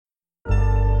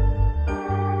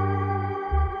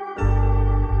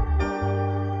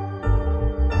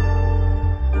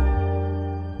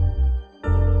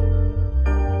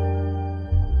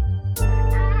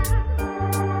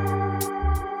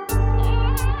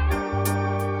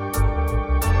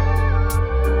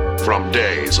From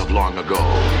days of long ago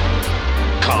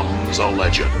comes a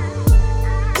legend.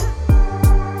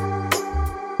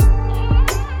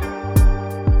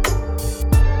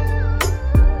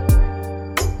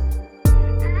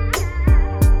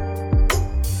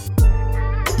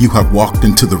 You have walked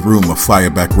into the room of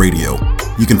Fireback Radio.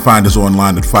 You can find us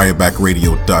online at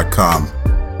firebackradio.com.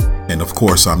 And of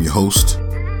course, I'm your host,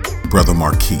 Brother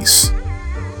Marquise.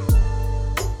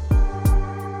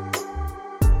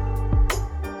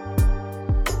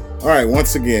 All right,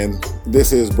 once again,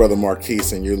 this is Brother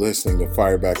Marquise, and you're listening to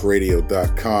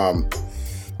firebackradio.com.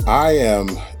 I am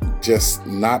just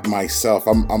not myself.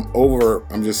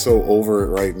 I'm just so over it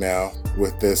right now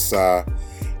with this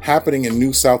happening in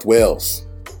New South Wales.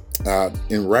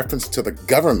 In reference to the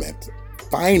government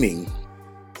fining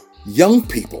young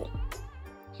people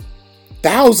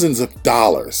thousands of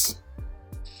dollars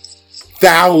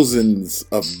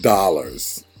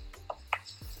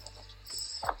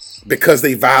because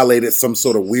they violated some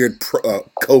sort of weird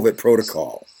COVID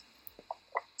protocol.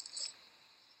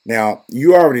 Now,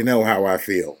 you already know how I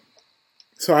feel.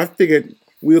 So I figured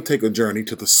we'll take a journey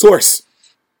to the source.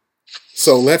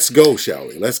 So let's go, shall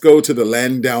we? Let's go to the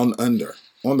land down under.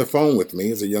 On the phone with me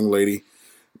is a young lady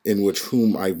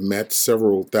whom I've met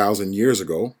several thousand years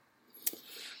ago.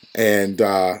 And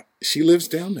she lives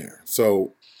down there.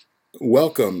 So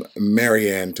welcome,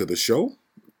 Marianne, to the show.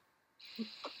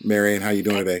 Marianne, how you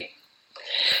doing today?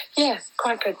 Yeah,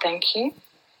 quite good, thank you.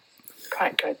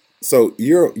 Quite good. So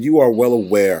you are well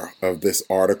aware of this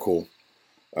article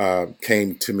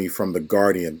came to me from The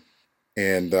Guardian.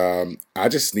 And I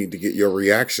just need to get your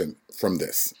reaction from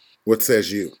this. What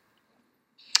says you?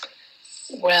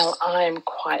 Well, I'm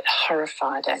quite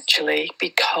horrified, actually,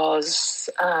 because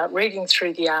reading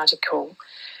through the article,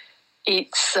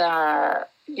 it's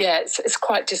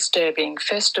quite disturbing.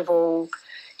 First of all,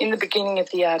 in the beginning of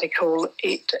the article,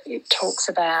 it talks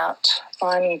about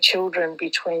fining children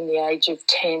between the age of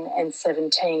 10 and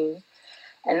 17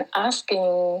 and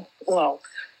asking,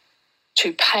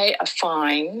 to pay a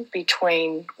fine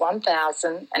between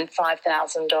 $1,000 and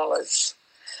 $5,000.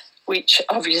 Which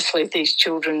obviously these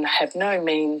children have no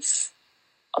means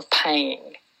of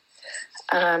paying.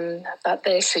 But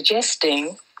they're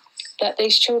suggesting that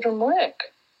these children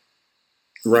work.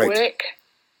 Right. Work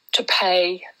to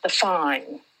pay the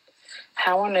fine.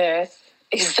 How on earth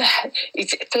is that?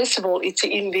 First of all, it's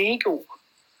illegal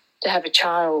to have a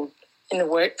child in the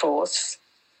workforce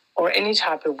or any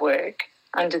type of work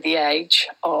under the age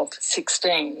of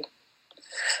 16.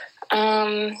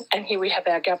 And here we have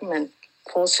our government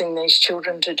forcing these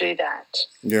children to do that.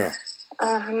 Yeah.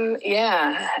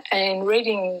 And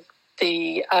reading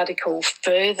the article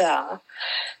further,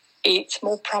 it's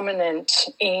more prominent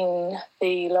in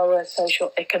the lower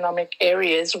socio-economic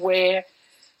areas where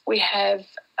we have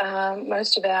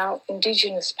most of our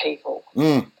Indigenous people.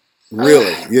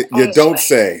 Really? You Honestly, don't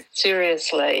say.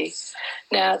 Seriously.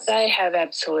 Now, they have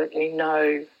absolutely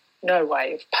no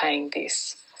way of paying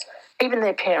this. Even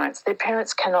their parents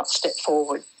cannot step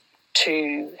forward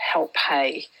to help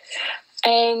pay.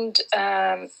 And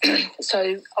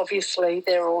so obviously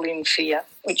they're all in fear,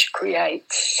 which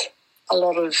creates a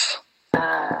lot of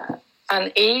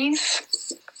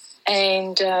unease.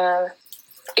 And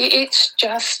it's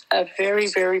just a very,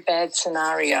 very bad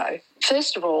scenario.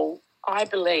 First of all, I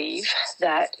believe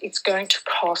that it's going to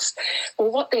cost,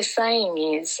 what they're saying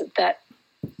is that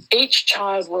each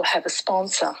child will have a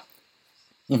sponsor.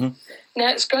 Mm-hmm. Now,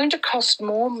 it's going to cost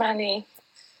more money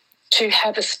to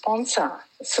have a sponsor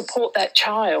support that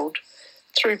child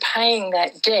through paying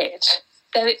that debt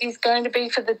than it is going to be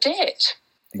for the debt.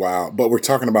 Wow. But we're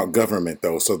talking about government,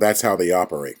 though, so that's how they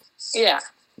operate. Yeah.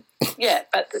 Yeah,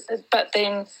 but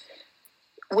then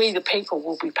we, the people,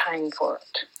 will be paying for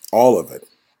it. All of it.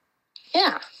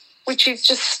 Yeah, which is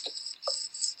just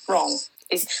wrong.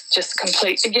 It's just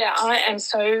complete. Yeah, I am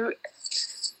so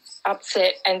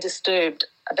upset and disturbed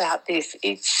about this.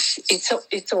 It's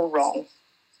all wrong.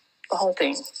 The whole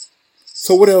thing.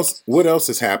 So what else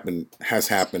has happened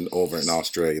over in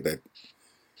Australia that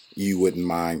you wouldn't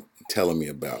mind telling me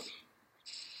about?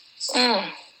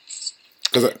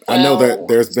 Because I know that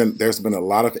there's been a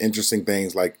lot of interesting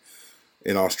things, like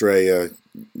in Australia,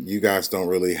 you guys don't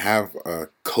really have a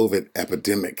COVID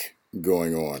epidemic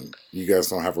going on. You guys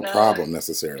don't have a problem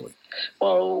necessarily.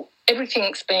 Well,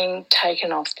 everything's been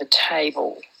taken off the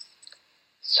table.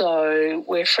 So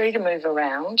we're free to move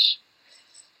around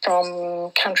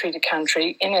from country to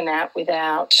country, in and out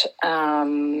without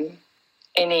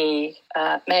any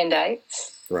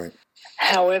mandates. Right.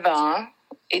 However,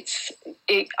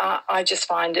 I just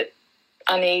find it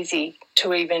uneasy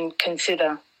to even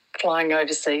consider flying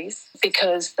overseas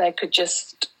because they could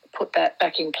just put that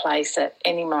back in place at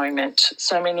any moment.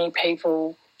 So many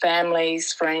people,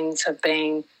 families, friends have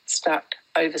been stuck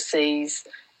overseas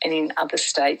and in other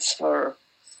states for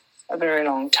a very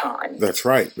long time. That's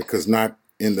right, because not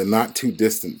in the not too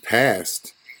distant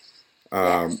past,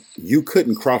 you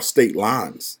couldn't cross state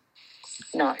lines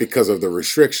No. because of the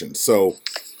restrictions. So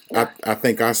No. I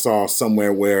think I saw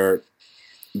somewhere where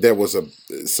there was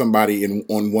somebody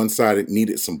on one side that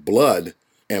needed some blood,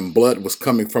 and blood was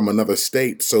coming from another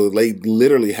state. So they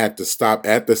literally had to stop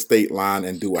at the state line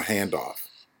and do a handoff.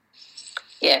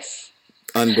 Yes.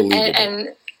 Unbelievable.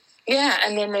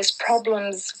 And then there's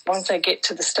problems once they get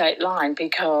to the state line,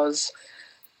 because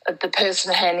the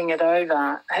person handing it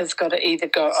over has got to either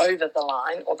go over the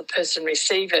line, or the person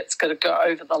receive it's got to go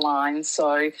over the line.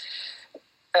 So,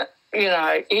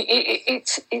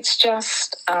 it's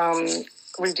just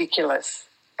ridiculous,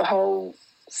 the whole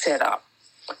setup.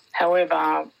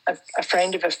 However, a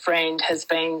friend of a friend has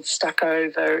been stuck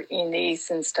over in the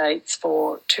eastern states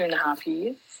for 2.5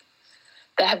 years.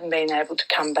 They haven't been able to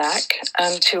come back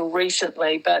until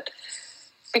recently, but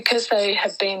because they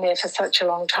have been there for such a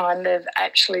long time, they've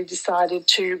actually decided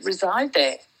to reside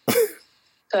there.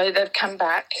 So they've come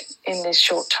back in this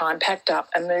short time, packed up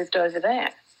and moved over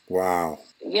there. Wow.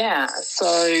 Yeah,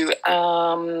 so,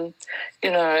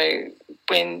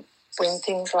 when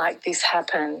things like this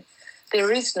happen,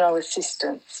 there is no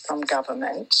assistance from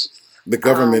government. The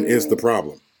government is the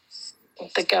problem.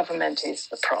 The government is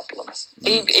the problem.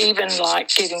 Even like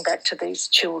getting back to these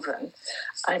children,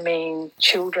 I mean,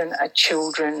 children are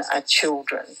children are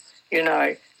children.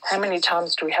 How many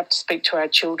times do we have to speak to our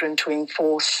children to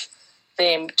enforce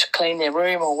them to clean their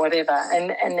room or whatever,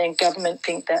 and then government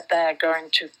think that they are going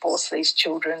to force these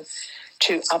children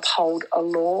to uphold a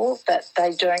law that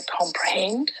they don't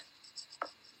comprehend?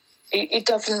 It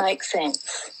doesn't make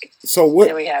sense. So what?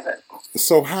 There we have it.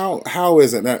 So how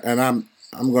is it? And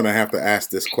I'm going to have to ask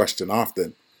this question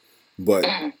often, but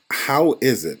how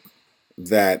is it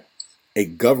that a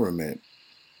government,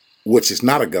 which is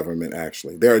not a government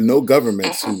actually, there are no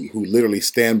governments who literally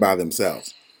stand by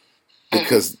themselves,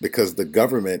 because the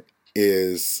government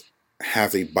has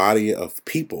a body of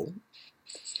people,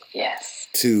 yes,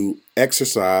 to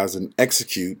exercise and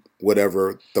execute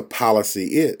whatever the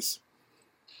policy is.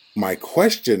 My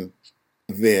question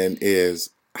then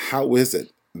is, how is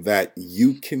it that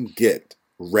you can get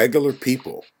regular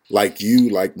people like you,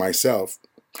 like myself,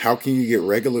 how can you get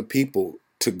regular people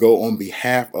to go on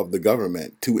behalf of the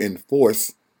government to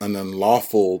enforce an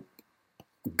unlawful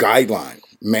guideline,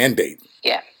 mandate?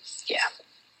 Yeah.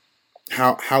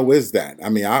 How is that? I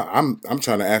mean, I'm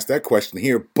trying to ask that question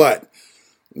here, but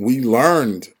we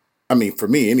learned, I mean, for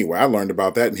me anyway, I learned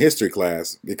about that in history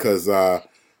class, because how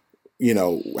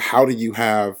do you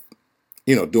have,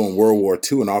 during World War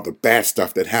II and all the bad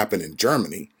stuff that happened in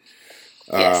Germany,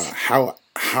 Yes.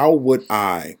 How would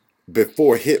I,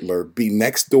 before Hitler, be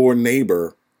next door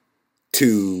neighbor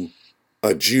to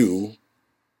a Jew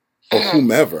or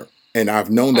whomever, and I've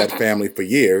known that family for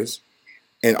years,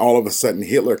 and all of a sudden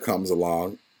Hitler comes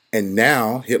along, and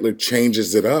now Hitler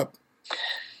changes it up,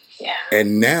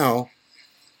 and now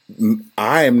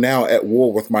I am now at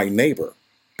war with my neighbor.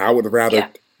 I would rather,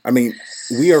 I mean,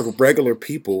 we are regular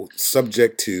people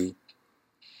subject to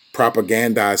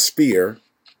propagandized fear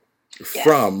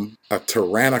from a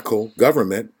tyrannical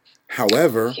government.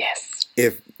 However,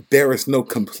 if there is no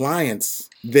compliance,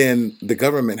 then the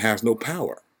government has no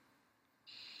power.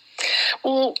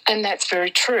 Well, and that's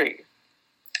very true.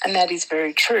 And that is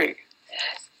very true.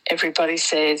 Everybody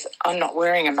says, I'm not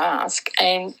wearing a mask,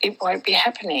 and it won't be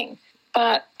happening.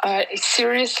 But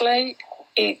seriously,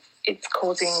 it's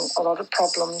causing a lot of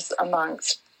problems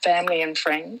amongst family and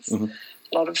friends. A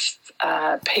lot of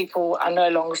people are no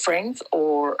longer friends,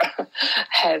 or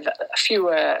have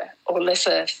fewer or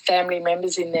lesser family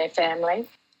members in their family.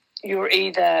 You're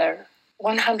either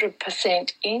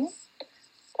 100% in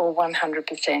or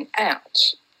 100% out.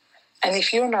 And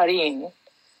if you're not in,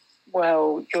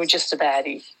 well, you're just a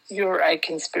baddie. You're a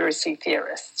conspiracy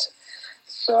theorist.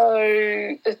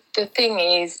 So the thing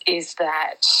is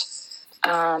that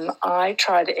I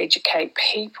try to educate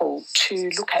people to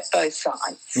look at both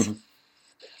sides,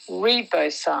 read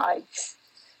both sides,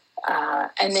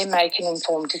 and then make an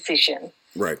informed decision.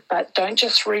 Right. But don't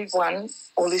just read one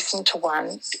or listen to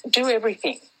one. Do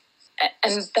everything.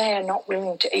 And they are not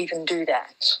willing to even do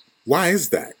that. Why is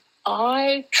that?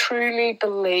 I truly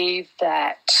believe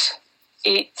that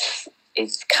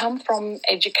it's come from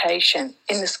education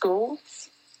in the schools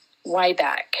way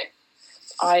back.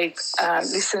 I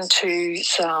listened to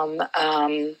some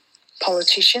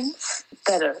politicians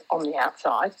that are on the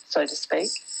outside, so to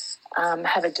speak,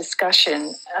 have a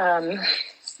discussion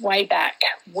way back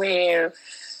where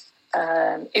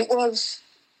it was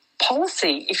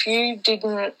policy. If you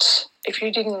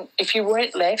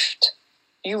weren't left,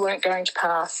 you weren't going to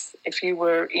pass if you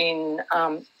were in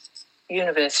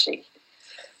university.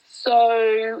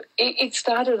 So it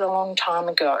started a long time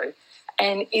ago,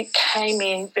 and it came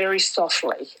in very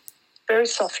softly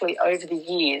over the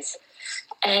years.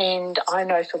 And I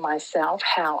know for myself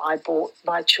how I brought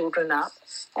my children up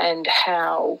and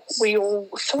how we all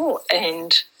thought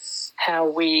and how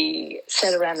we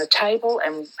sat around the table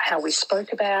and how we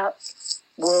spoke about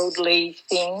worldly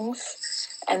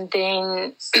things. And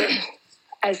then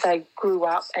as they grew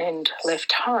up and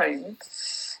left home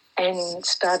and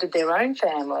started their own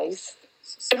families,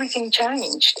 everything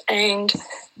changed. And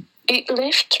it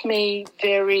left me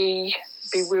very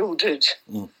bewildered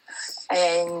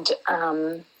and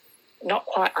not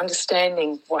quite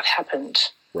understanding what happened.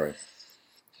 Right.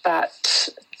 But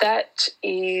that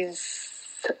is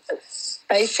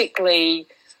basically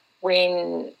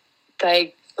when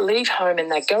they leave home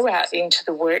and they go out into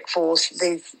the workforce,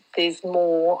 there's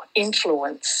more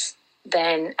influence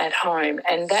than at home.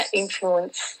 And that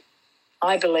influence,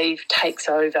 I believe, takes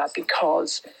over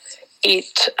because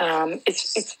it's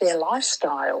their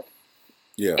lifestyle.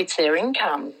 Yeah. It's their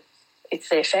income. It's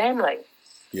their family.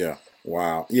 Yeah.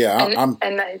 Wow. Yeah.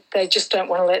 They just don't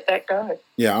want to let that go.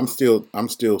 Yeah. I'm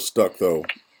still stuck though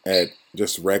at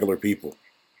just regular people.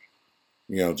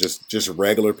 Just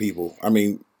regular people. I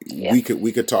mean, Yeah.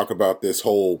 we could talk about this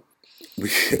whole.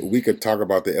 We could talk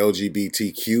about the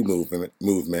LGBTQ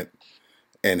movement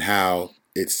and how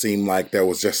it seemed like there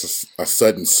was just a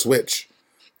sudden switch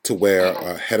to where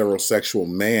a heterosexual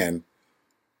man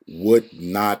would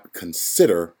not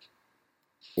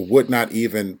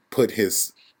even put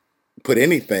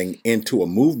anything into a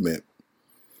movement,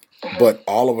 but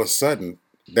all of a sudden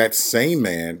that same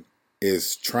man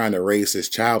is trying to raise his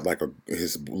child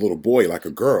his little boy like a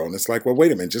girl, and it's like, well,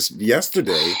 wait a minute, just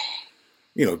yesterday,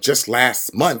 just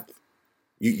last month,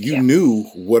 you knew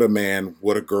what a man,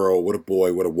 what a girl, what a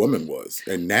boy, what a woman was,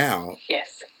 and now,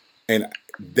 Yes. and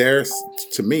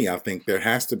to me, I think there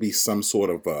has to be some sort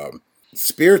of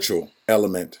spiritual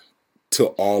element to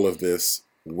all of this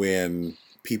when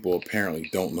people apparently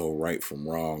don't know right from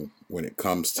wrong when it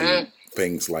comes to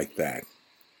things like that.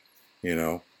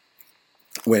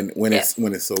 When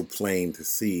it's so plain to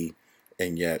see,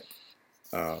 and yet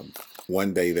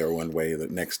one day they're one way, the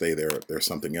next day they're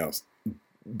something else.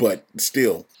 But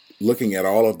still, looking at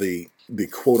all of the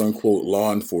quote unquote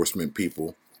law enforcement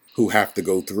people who have to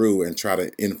go through and try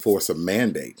to enforce a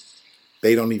mandate,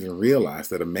 they don't even realize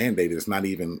that a mandate is not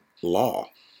even law.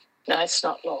 No, it's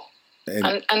not law.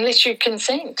 And, unless you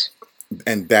consent.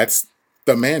 And that's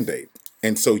the mandate.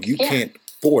 And so you can't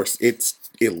force, it's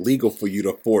illegal for you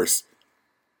to force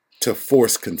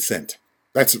consent.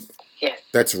 That's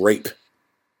rape.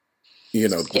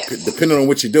 Depending on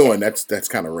what you're doing, that's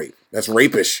kind of rape. That's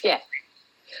rapish. Yeah.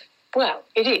 Well,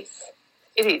 it is.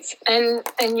 It is. And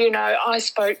I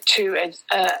spoke to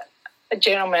a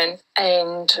gentleman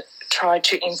and tried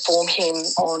to inform him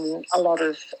on a lot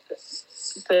of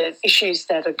the issues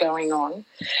that are going on.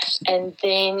 And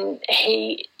then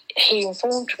he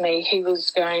informed me he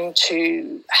was going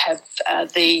to have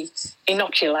the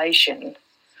inoculation.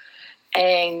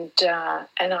 And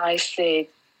I said,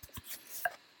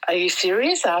 are you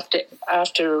serious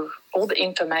after all the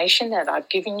information that I've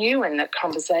given you and the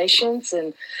conversations?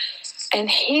 And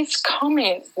his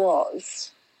comment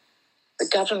was, the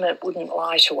government wouldn't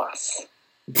lie to us.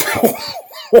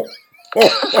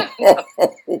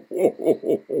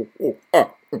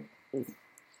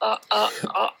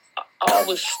 I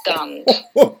was stunned.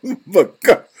 Look,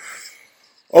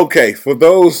 okay, for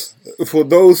those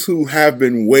who have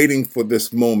been waiting for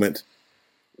this moment,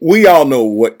 we all know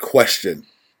what question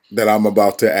that I'm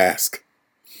about to ask.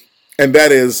 And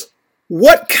that is,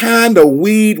 what kind of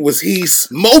weed was he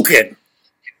smoking?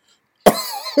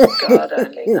 God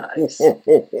only knows.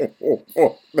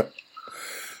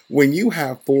 When you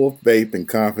have full faith and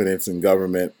confidence in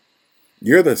government,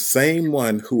 you're the same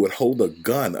one who would hold a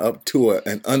gun up to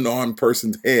an unarmed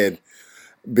person's head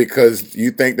because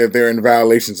you think that they're in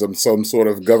violations of some sort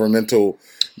of governmental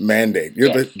mandate.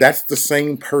 That's the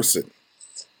same person.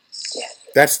 Yes.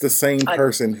 That's the same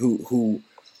person who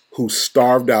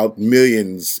starved out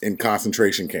millions in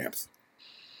concentration camps.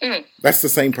 That's the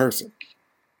same person.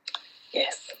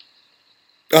 Yes.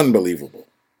 Unbelievable.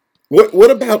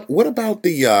 What about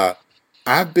the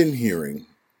I've been hearing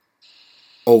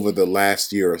over the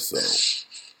last year or so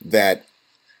that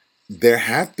there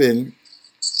have been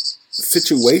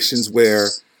situations where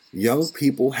young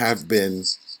people have been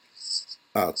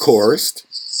coerced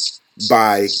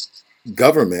by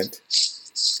government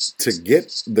to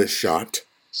get the shot,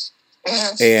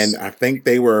 Mhm. and I think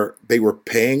they were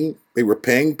paying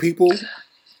people.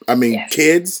 I mean, Yes.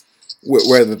 kids,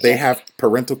 whether they Yes. have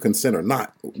parental consent or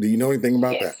not. Do you know anything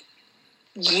about that?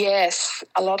 Yes,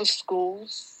 a lot of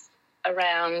schools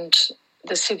around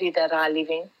the city that I live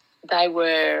in, they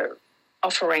were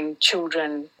offering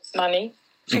children money,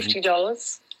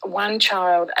 $50. One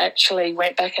child actually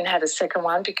went back and had a second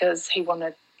one because he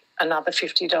wanted another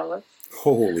 $50.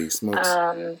 Holy smokes!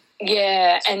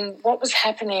 Yeah, and what was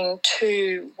happening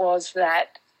too was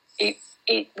that it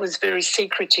was very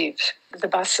secretive. The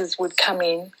buses would come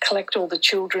in, collect all the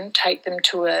children, take them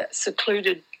to a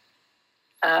secluded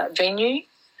venue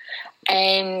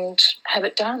and have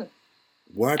it done.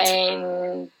 What?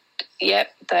 And,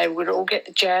 yep, they would all get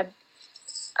the jab.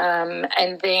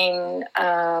 And then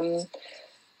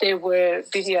there were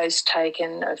videos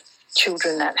taken of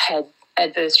children that had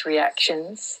adverse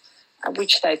reactions,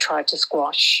 which they tried to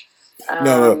squash.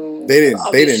 No, they didn't.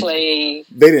 Obviously,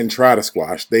 They didn't try to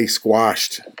squash. They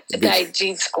squashed. they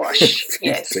did squash,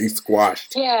 yes. They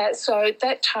squashed. Yeah, so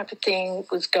that type of thing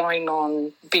was going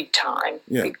on big time.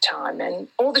 And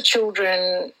all the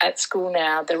children at school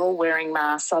now, they're all wearing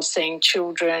masks. I've seen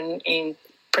children in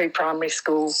pre-primary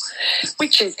school,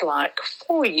 which is like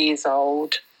 4 years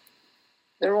old.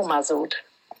 They're all muzzled.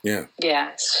 Yeah.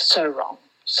 Yeah, so wrong.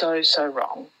 So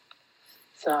wrong.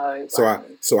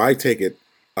 So I take it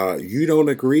you don't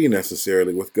agree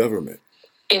necessarily with government.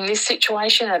 In this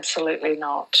situation, absolutely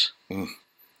not.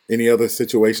 Any other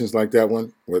situations like that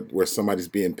one where somebody's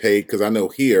being paid? Because I know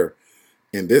here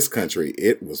in this country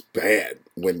it was bad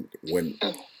when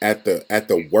at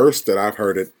the worst that I've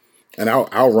heard it, and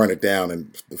I'll run it down.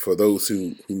 And for those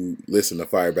who listen to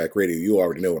Fireback Radio, you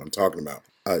already know what I'm talking about.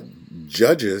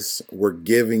 Judges were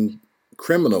giving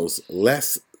criminals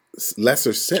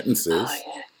lesser sentences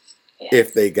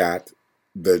if they got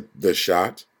the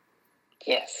shot.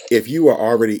 Yes. If you were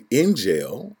already in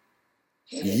jail,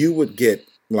 you would get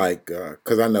like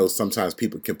because I know sometimes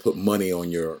people can put money on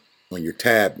your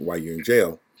tab while you're in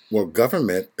jail. Well,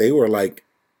 government, they were like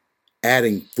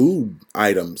adding food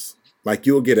items. Like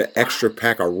you'll get an extra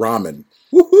pack of ramen.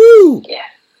 Woohoo!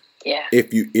 Yeah.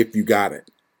 If you got it.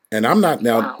 And I'm not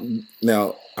now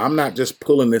I'm not just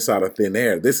pulling this out of thin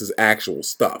air. This is actual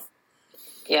stuff.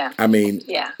 Yeah. I mean,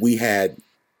 we had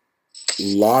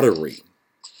lottery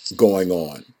going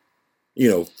on.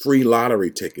 Free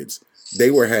lottery tickets. They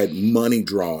had money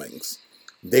drawings.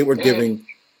 They were giving,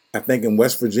 I think in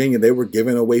West Virginia, they were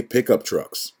giving away pickup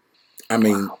trucks. I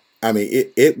mean,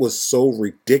 it was so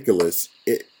ridiculous.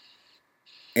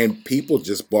 And people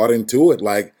just bought into it.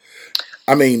 Like,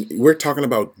 I mean, we're talking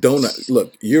about donuts.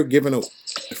 Look, you're giving a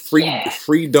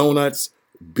free donuts,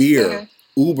 beer,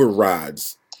 Uber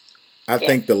rides. I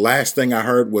think the last thing I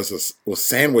heard was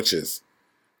sandwiches,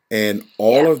 and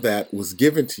all of that was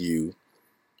given to you.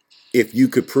 If you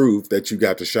could prove that you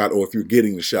got the shot, or if you're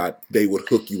getting the shot, they would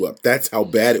hook you up. That's how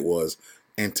bad it was.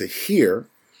 And to hear,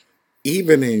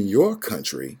 even in your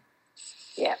country,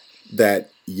 that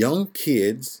young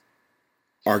kids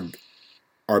are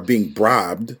being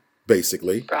bribed,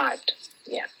 basically,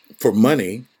 for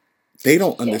money, they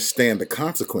don't understand the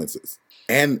consequences.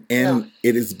 And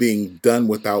it is being done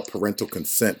without parental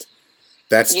consent.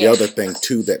 That's the other thing,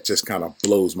 too, that just kind of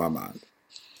blows my mind.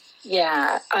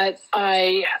 Yeah,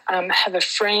 I have a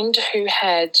friend who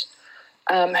had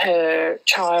her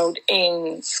child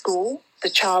in school. The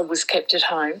child was kept at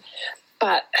home,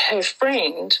 but her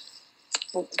friend,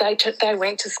 they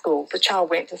went to school. The child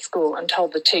went to school and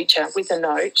told the teacher with a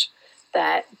note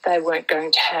that they weren't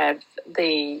going to have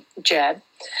the jab.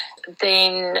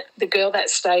 Then the girl that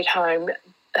stayed home,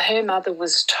 her mother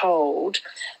was told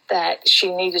that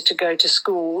she needed to go to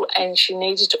school and she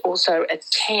needed to also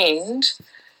attend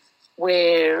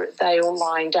where they all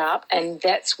lined up, and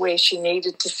that's where she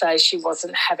needed to say she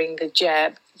wasn't having the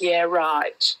jab. Yeah,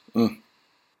 right.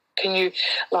 Can you,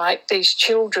 like these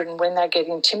children, when they get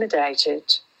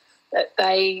intimidated, that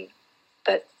they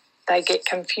get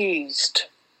confused.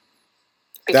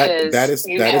 Because that is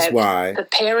why the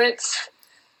parents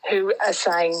who are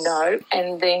saying no,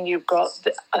 and then you've got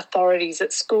the authorities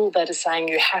at school that are saying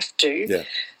you have to. Yeah.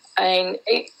 And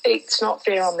it's not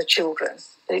fair on the children.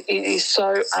 It is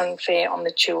so unfair on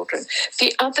the children.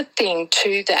 The other thing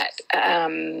too that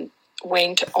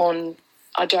went on,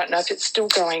 I don't know if it's still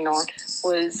going on,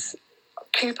 was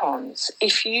coupons.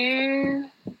 If you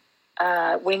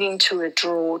went into a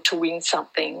draw to win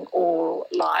something, or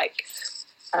like,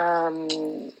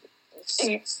 and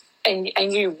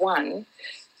you won,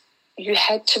 you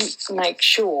had to make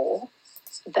sure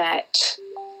that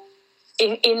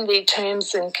in the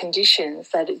terms and conditions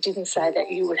that it didn't say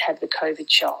that you would have the COVID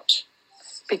shot.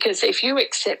 Because if you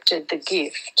accepted the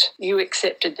gift, you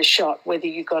accepted the shot, whether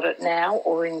you got it now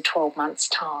or in 12 months'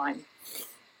 time.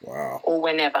 Wow. Or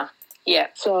whenever. Yeah.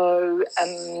 So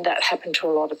that happened to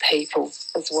a lot of people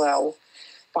as well.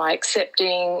 By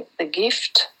accepting the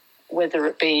gift, whether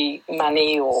it be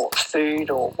money or food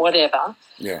or whatever.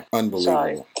 Yeah,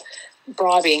 unbelievable. So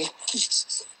bribing,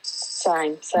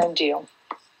 same deal.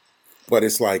 But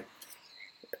it's like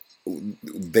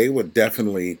they would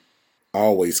definitely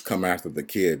always come after the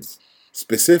kids,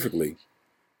 specifically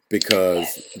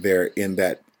because they're in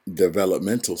that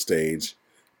developmental stage.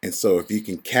 And so if you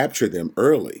can capture them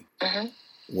early,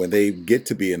 when they get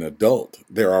to be an adult,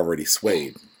 they're already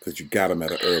swayed because you got them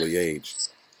at an early age.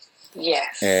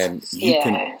 Yes. And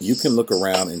you can look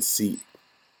around and see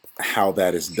how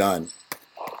that is done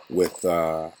with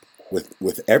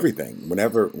everything.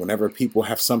 Whenever people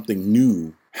have something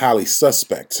new, highly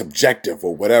suspect, subjective,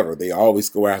 or whatever, they always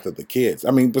go after the kids.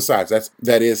 I mean, besides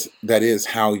that is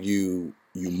how you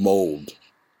mold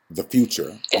the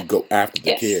future. You go after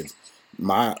the kids.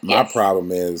 My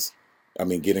problem is, I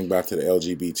mean, getting back to the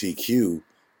LGBTQ,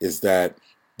 is that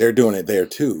they're doing it there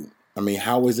too. I mean,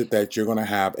 how is it that you're going to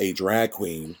have a drag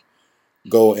queen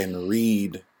go and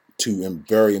read to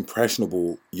very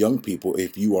impressionable young people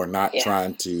if you are not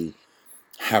trying to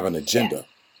have an agenda?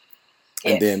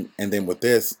 And then with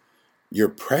this, you're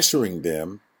pressuring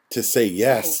them to say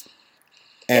yes.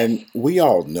 And we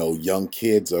all know young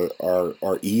kids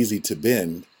are easy to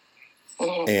bend,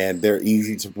 and they're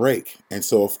easy to break. And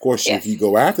so, of course, if you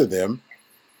go after them,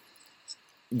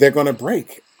 they're going to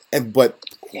break. But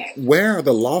where are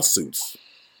the lawsuits?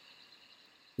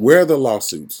 Where are the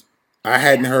lawsuits? I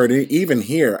hadn't heard it, even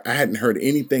here. I hadn't heard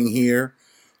anything here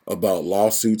about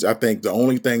lawsuits. I think the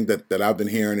only thing that I've been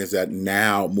hearing is that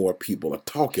now more people are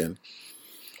talking.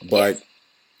 But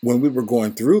when we were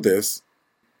going through this,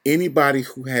 anybody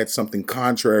who had something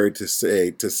contrary to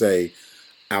say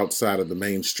outside of the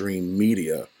mainstream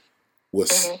media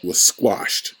was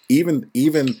squashed. Even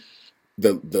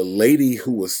the lady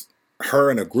who was,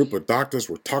 her and a group of doctors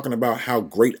were talking about how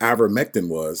great ivermectin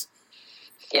was.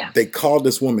 Yeah. They called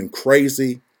this woman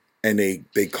crazy, and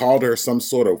they called her some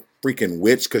sort of freaking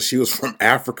witch because she was from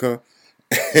Africa.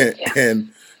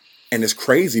 and it's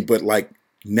crazy, but like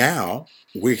now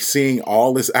we're seeing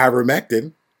all this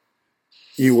ivermectin.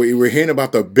 You were hearing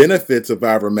about the benefits of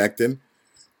ivermectin,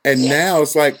 and now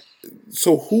it's like,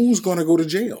 so who's going to go to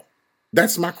jail?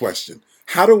 That's my question.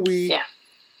 How do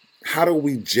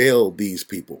we jail these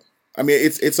people? I mean,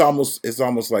 it's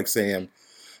almost like saying,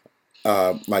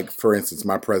 like, for instance,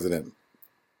 my president,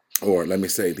 or let me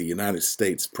say the United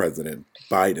States President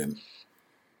Biden,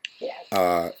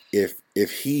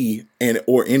 if he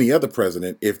or any other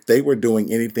president, if they were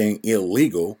doing anything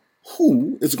illegal,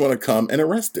 who is going to come and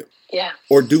arrest him? Yeah.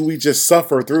 Or do we just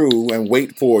suffer through and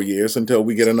wait 4 years until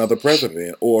we get another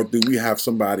president? Or do we have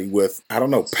somebody with, I don't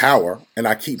know, power? And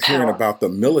I keep hearing about the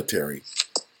military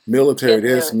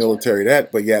this, military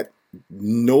that, but yet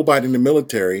nobody in the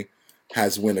military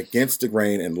has went against the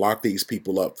grain and locked these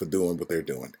people up for doing what they're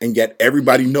doing. And yet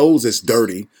everybody knows it's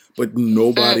dirty, but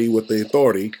nobody with the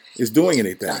authority is doing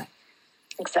anything.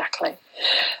 Exactly.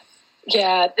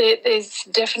 Yeah, there's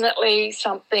definitely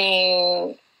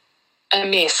something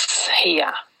amiss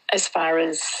here as far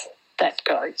as that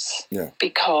goes. Yeah.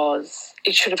 Because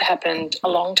it should have happened a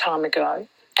long time ago,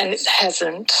 and it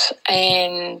hasn't.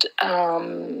 And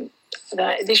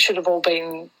this should have all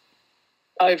been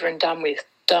over and done with,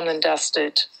 done and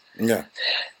dusted. Yeah.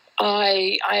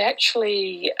 I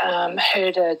actually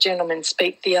heard a gentleman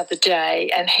speak the other day,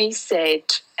 and he said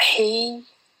he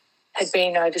had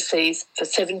been overseas for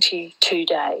 72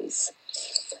 days.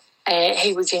 And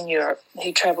he was in Europe.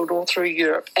 He travelled all through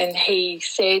Europe. And he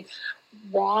said,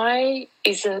 why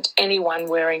isn't anyone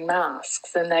wearing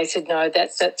masks? And they said, no,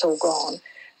 that's all gone.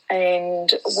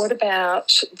 And what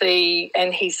about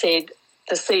and he said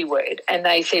the C word. And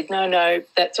they said, no,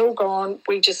 that's all gone.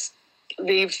 We just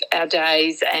live our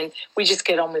days and we just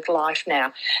get on with life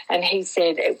now. And he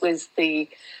said it was the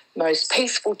most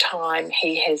peaceful time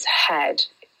he has had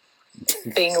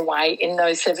being away in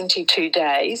those 72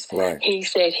 days. Right. He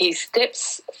said he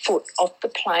steps foot off the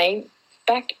plane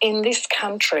back in this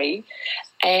country,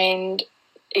 and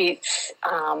it's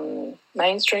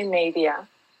mainstream media,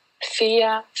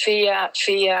 fear.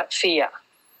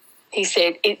 He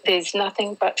said there's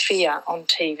nothing but fear on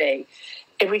TV.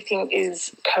 Everything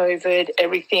is COVID,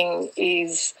 everything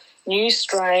is new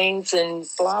strains and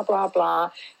blah, blah,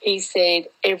 blah. He said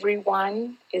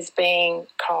everyone is being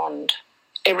conned.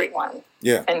 Everyone.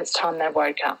 Yeah. And it's time they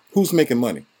woke up. Who's making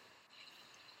money?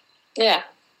 Yeah.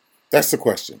 That's the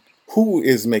question. Who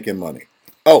is making money?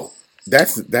 Oh,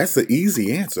 that's the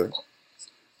easy answer.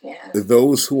 Yeah.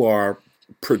 Those who are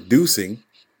producing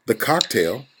the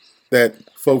cocktail that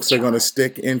folks are going to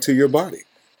stick into your body.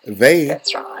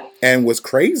 That's right. And what's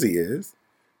crazy is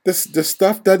the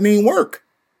stuff doesn't even work.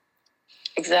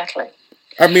 Exactly.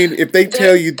 I mean, if they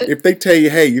tell you,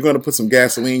 hey, you're going to put some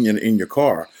gasoline in your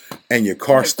car, and your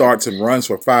car starts and runs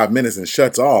for 5 minutes and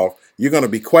shuts off, you're going to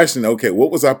be questioning, okay, what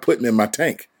was I putting in my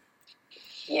tank?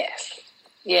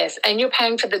 Yes, and you're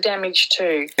paying for the damage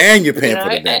too. And you're paying for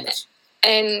the damage.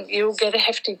 And you'll get a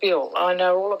hefty bill. I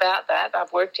know all about that.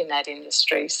 I've worked in that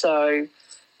industry. So,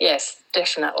 yes,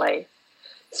 definitely.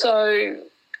 So,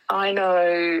 I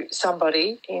know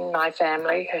somebody in my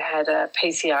family who had a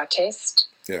PCR test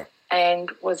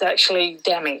and was actually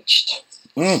damaged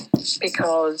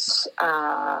because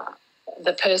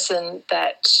the person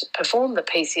that performed the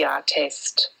PCR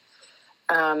test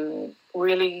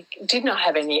really did not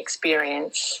have any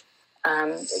experience,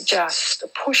 just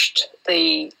pushed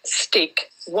the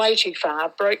stick way too far,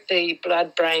 broke the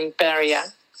blood-brain barrier,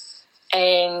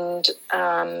 and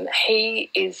he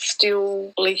is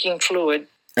still leaking fluid.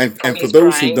 And for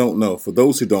those who don't know,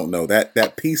 that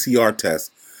PCR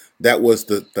test, that was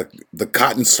the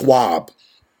cotton swab.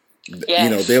 Yes. You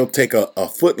know, they'll take a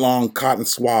foot-long cotton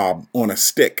swab on a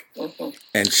stick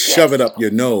and shove it up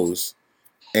your nose.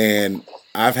 And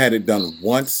I've had it done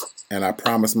once, and I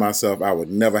promised myself I would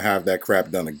never have that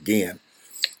crap done again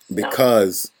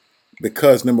because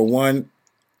number one,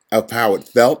 of how it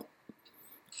felt.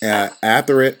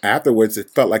 Afterwards, it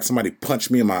felt like somebody punched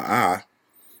me in my eye.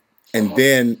 And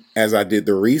then as I did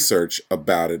the research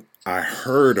about it, I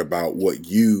heard about what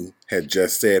you had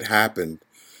just said happened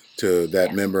to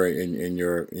that member in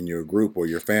your group or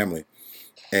your family.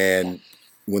 And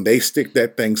when they stick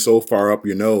that thing so far up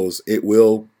your nose, it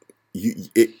will, you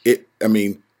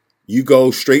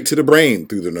go straight to the brain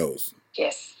through the nose.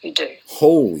 Yes, you do.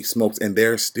 Holy smokes. And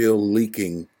they're still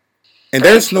leaking. And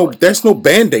there's no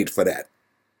Band-Aid for that.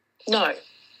 No.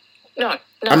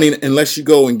 I mean, unless you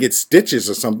go and get stitches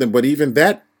or something, but even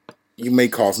that, you may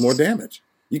cause more damage.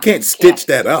 You can't stitch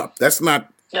that up. That's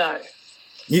not. No.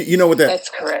 You know what that. That's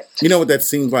correct. You know what that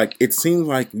seems like? It seems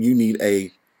like you need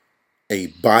a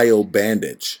bio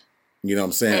bandage. You know what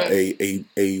I'm saying?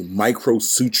 A micro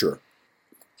suture.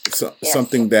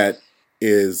 Something that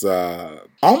is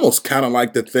almost kind of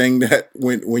like the thing that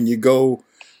when you go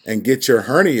and get your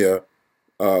hernia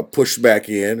pushed back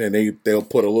in, and they'll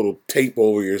put a little tape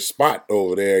over your spot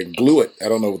over there and glue it. I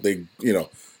don't know what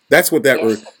that's what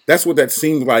that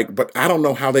seemed like, but I don't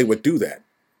know how they would do that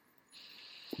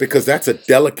because that's a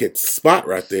delicate spot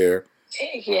right there.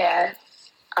 Yeah,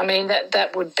 I mean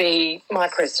that would be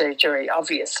microsurgery,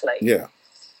 obviously. Yeah,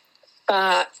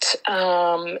 but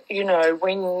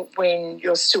when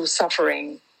you're still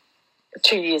suffering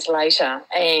 2 years later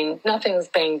and nothing's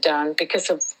being done because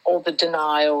of all the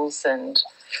denials, and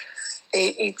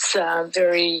it's a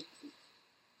very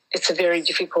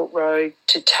difficult road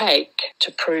to take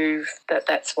to prove that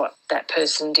that's what that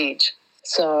person did.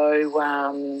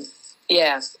 So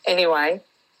anyway,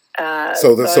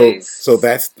 so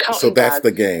that's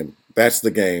the game. That's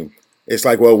the game. It's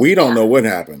like, well, we don't know what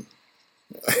happened.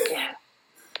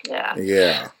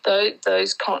 Yeah.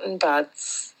 Those cotton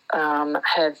buds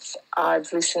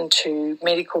I've listened to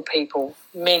medical people,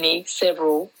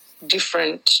 several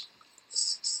different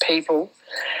people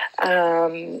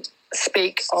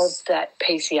speak of that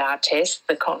PCR test,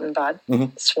 the cotton bud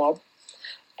swab,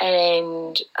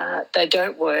 and they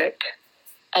don't work.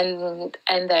 And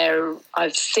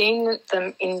I've seen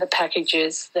them in the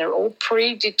packages. They're all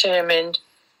predetermined,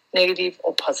 negative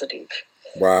or positive.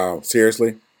 Wow!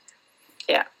 Seriously?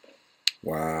 Yeah.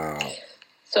 Wow.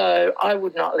 So I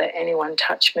would not let anyone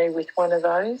touch me with one of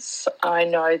those. I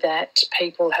know that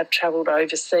people have travelled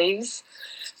overseas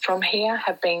from here,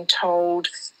 have been told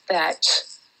that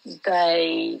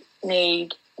they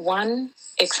need one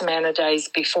X amount of days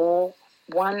before,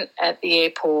 one at the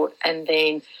airport, and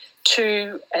then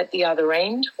two at the other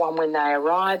end, one when they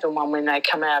arrive and one when they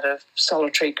come out of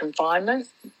solitary confinement.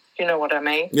 You know what I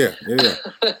mean? Yeah.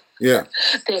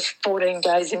 There's 14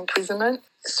 days imprisonment.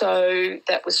 So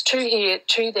that was 2 here,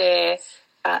 2 there.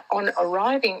 On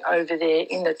arriving over there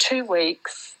in the 2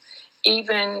 weeks,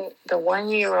 even the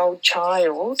 1-year-old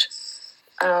child,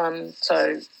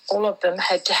 so all of them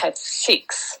had to have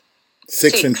 6.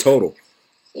 6 in total?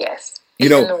 Yes. You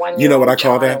know what I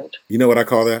call that? You know what I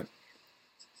call that?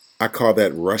 I call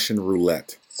that Russian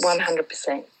roulette.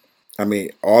 100%. I mean,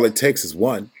 all it takes is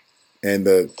one. And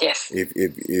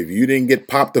if you didn't get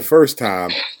popped the first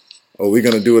time, we're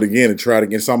going to do it again and try it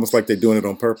again. It's almost like they're doing it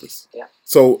on purpose. Yeah.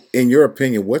 So, in your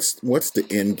opinion, what's the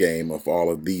end game of all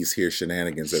of these here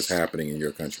shenanigans that's happening in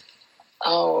your country?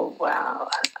 Oh, wow.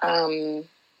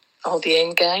 The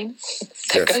end game?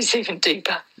 That goes even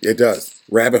deeper. It does.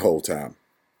 Rabbit hole time.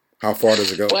 How far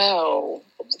does it go? Well,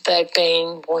 they've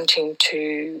been wanting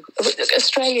to...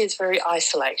 Australia is very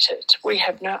isolated. We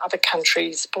have no other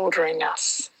countries bordering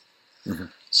us. Mm-hmm.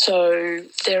 So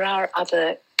there are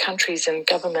other countries and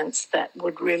governments that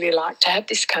would really like to have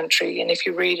this country. And if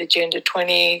you read Agenda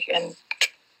 20 and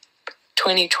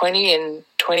 2020 and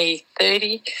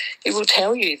 2030, it will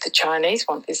tell you the Chinese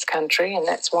want this country, and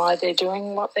that's why they're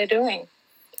doing what they're doing,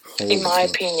 in my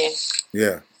opinion.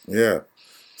 Yeah.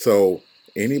 So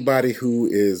anybody who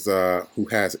is who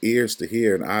has ears to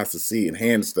hear and eyes to see and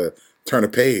hands to turn a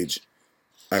page,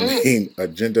 I mean,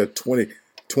 Agenda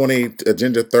 2020,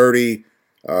 Agenda 30,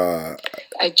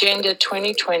 Agenda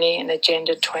 2020 and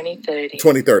Agenda 2030.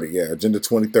 2030, yeah, Agenda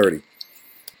 2030.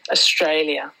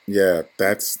 Australia. Yeah,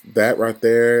 that right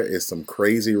there is some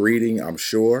crazy reading, I'm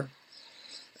sure.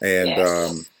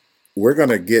 And we're going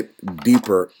to get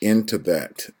deeper into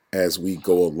that as we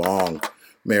go along.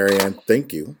 Marianne,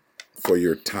 thank you for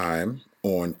your time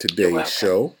on today's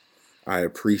show. I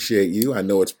appreciate you. I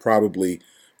know it's probably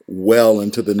well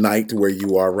into the night where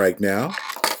you are right now.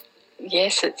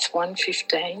 Yes, it's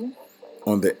 1:15.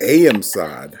 On the AM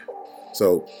side.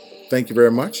 So thank you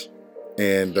very much.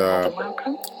 And You're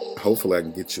welcome. Hopefully I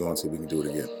can get you on so we can do it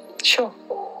again. Sure.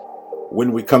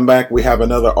 When we come back, we have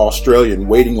another Australian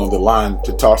waiting on the line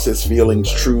to toss his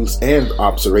feelings, truths, and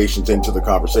observations into the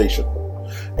conversation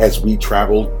as we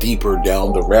travel deeper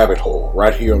down the rabbit hole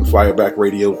right here on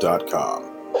FlyerBackRadio.com.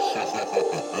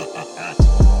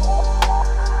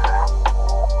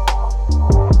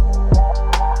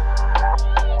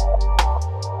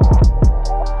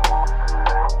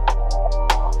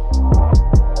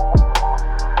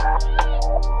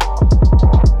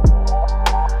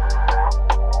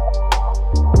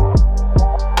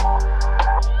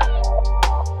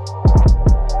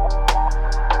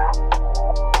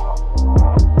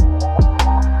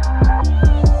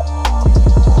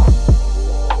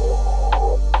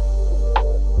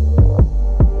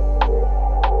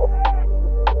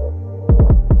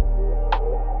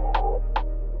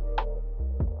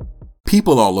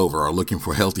 People all over are looking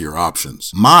for healthier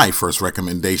options. My first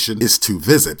recommendation is to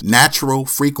visit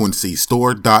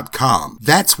naturalfrequencystore.com.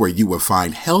 That's where you will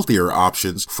find healthier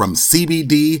options from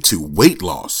CBD to weight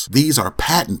loss. These are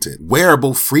patented,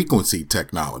 wearable frequency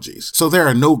technologies. So there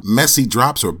are no messy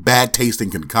drops or bad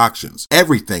tasting concoctions.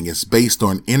 Everything is based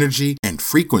on energy and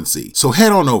frequency. So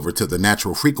head on over to the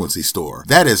Natural Frequency Store.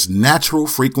 That is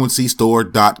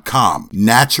naturalfrequencystore.com.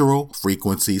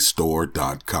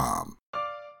 Naturalfrequencystore.com.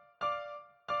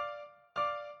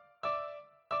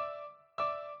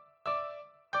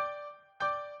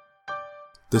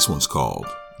 This one's called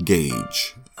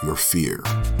Gauge Your Fear.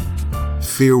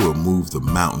 Fear will move the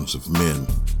mountains of men,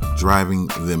 driving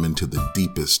them into the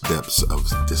deepest depths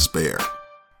of despair.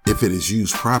 If it is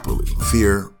used properly,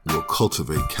 fear will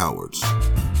cultivate cowards.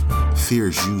 Fear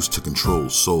is used to control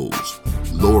souls,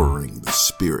 lowering the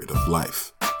spirit of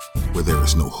life, where there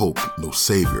is no hope, no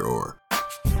savior, or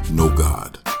no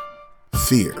God.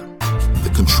 Fear,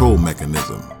 the control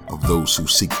mechanism of those who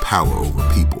seek power over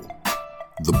people,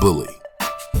 the bully,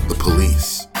 the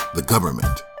police, the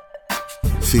government.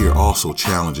 Fear also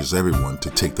challenges everyone to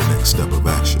take the next step of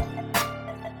action.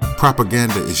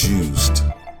 Propaganda is used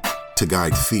to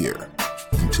guide fear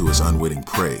into its unwitting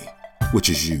prey, which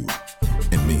is you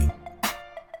and me.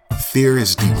 Fear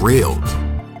is derailed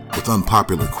with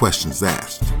unpopular questions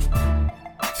asked.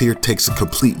 Fear takes a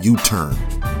complete U-turn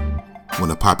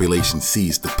when a population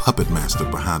sees the puppet master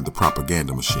behind the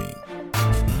propaganda machine.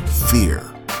 Fear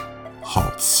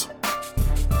halts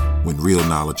when real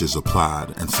knowledge is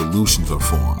applied and solutions are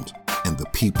formed and the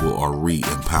people are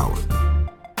re-empowered.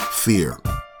 Fear,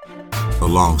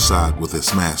 alongside with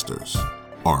its masters,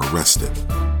 are arrested.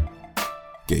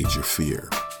 Gauge your fear.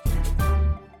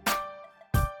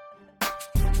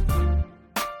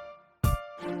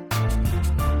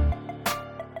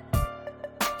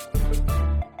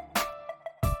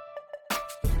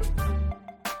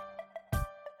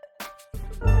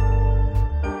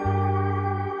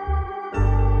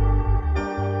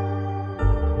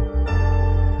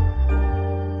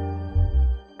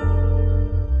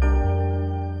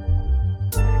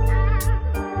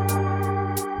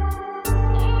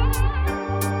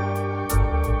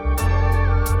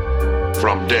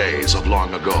 From days of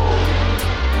long ago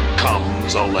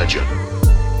comes a legend.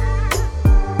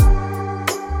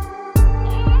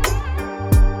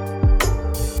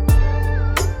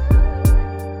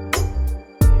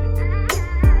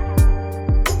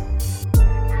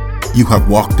 You have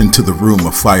walked into the room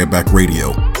of Fireback Radio.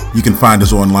 You can find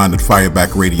us online at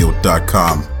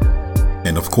firebackradio.com.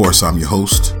 And of course, I'm your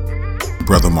host,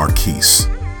 Brother Marquise.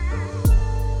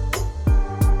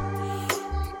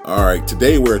 All right,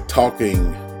 today we're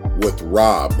talking with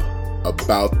Rob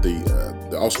about the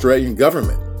Australian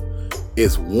government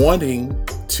is wanting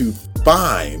to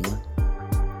fine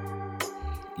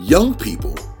young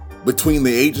people between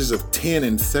the ages of 10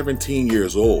 and 17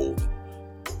 years old.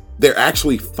 They're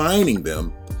actually fining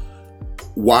them.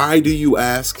 Why, do you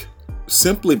ask?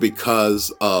 Simply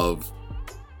because of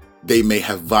they may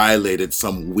have violated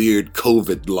some weird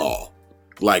COVID law,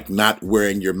 like not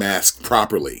wearing your mask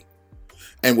properly.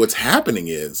 And what's happening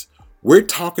is we're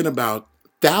talking about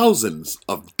thousands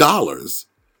of dollars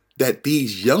that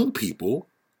these young people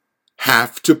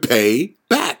have to pay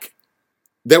back.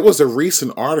 There was a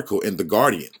recent article in The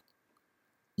Guardian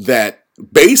that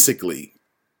basically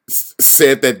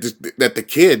said that the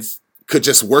kids could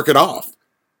just work it off.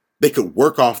 They could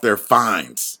work off their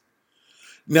fines.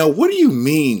 Now, what do you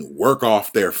mean work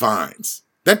off their fines?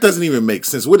 That doesn't even make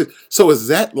sense. So is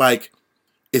that like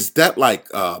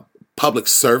public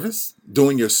service,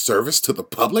 doing your service to the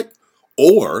public?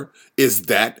 Or is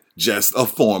that just a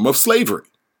form of slavery?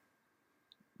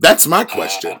 That's my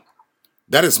question.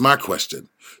 That is my question.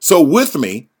 So with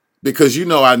me, because you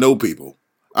know I know people,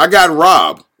 I got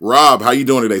Rob. Rob, how you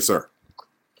doing today, sir?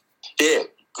 Yeah,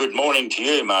 good morning to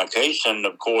you, Marquise, and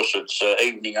of course it's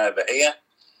evening over here,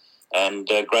 and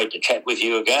great to chat with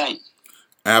you again.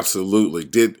 Absolutely.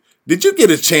 Did you get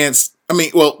a chance? I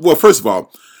mean, well, first of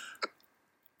all,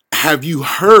 have you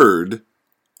heard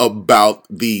about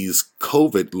these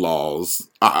COVID laws?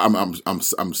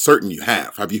 I'm certain you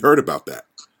have. Have you heard about that?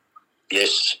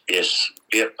 Yes.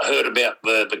 Yep, I heard about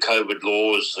the COVID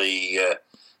laws, the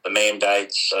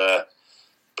mandates,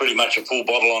 pretty much a full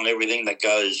bottle on everything that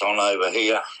goes on over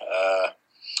here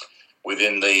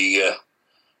within the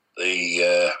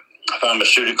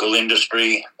pharmaceutical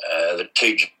industry, the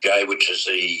TGA, which is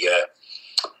the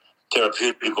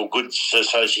Therapeutical Goods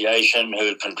Association,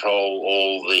 who control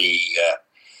all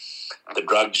the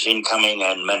drugs incoming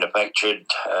and manufactured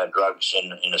drugs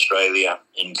in Australia,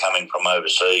 incoming from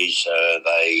overseas.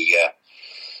 They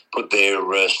put their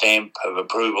stamp of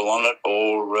approval on it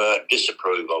or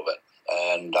disapprove of it.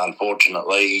 And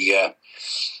unfortunately,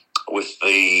 with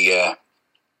the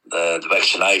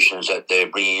vaccinations that they're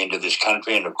bringing into this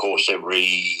country, and of course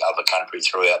every other country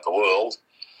throughout the world,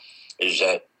 is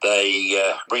that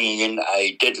they bringing in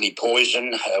a deadly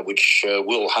poison which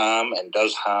will harm and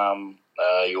does harm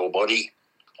your body.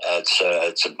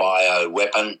 It's a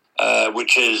bio-weapon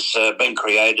which has been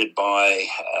created by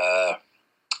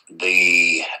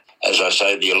the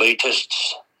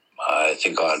elitists. I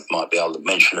think I might be able to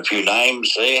mention a few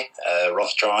names there.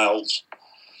 Rothschilds,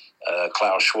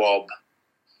 Klaus Schwab,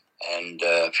 and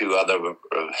a few other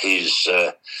of his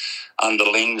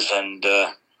underlings. And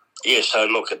so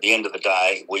look, at the end of the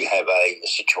day, we have a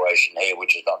situation here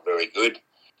which is not very good,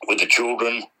 with the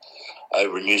children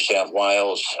over in New South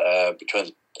Wales between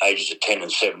the ages of 10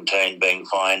 and 17 being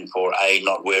fined for A,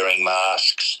 not wearing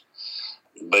masks,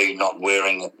 B, not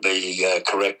wearing the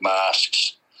correct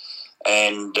masks,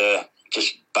 and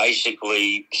just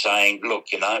basically saying, look,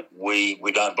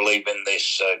 we don't believe in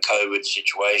this COVID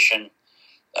situation,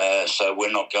 so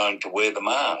we're not going to wear the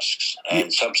masks.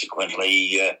 And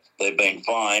subsequently, they've been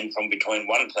fined from between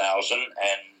 $1,000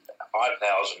 and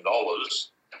 $5,000.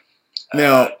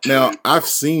 Now, I've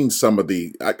seen some of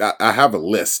I have a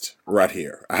list right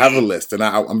here. I have a list, and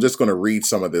I'm just going to read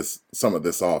some of this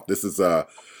off. This is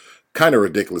kind of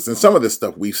ridiculous. And some of this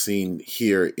stuff we've seen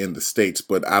here in the States,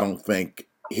 but I don't think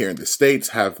here in the States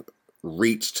have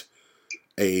reached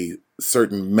a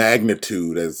certain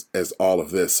magnitude as all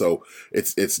of this. So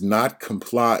it's not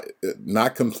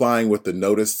complying with the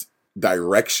notice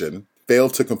direction,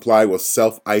 failed to comply with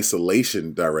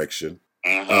self-isolation direction,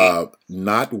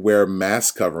 not wear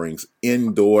mask coverings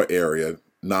indoor area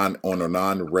on a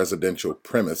non-residential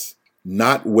premise,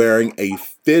 not wearing a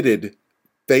fitted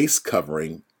face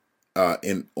covering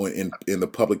in the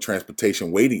public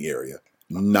transportation waiting area,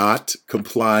 not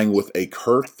complying with a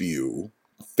curfew,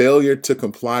 failure to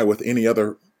comply with any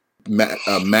other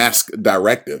mask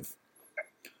directive.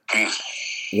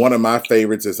 One of my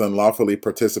favorites is unlawfully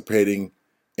participating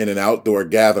in an outdoor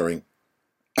gathering.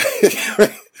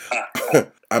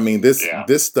 I mean, this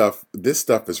stuff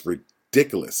is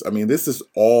ridiculous. I mean, this is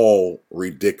all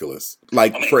ridiculous.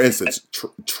 Like, for instance,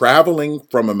 traveling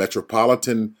from a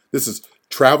metropolitan. This is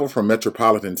travel from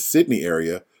metropolitan Sydney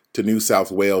area to New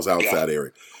South Wales outside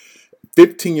area.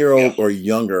 15-year-old or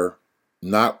younger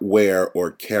not wear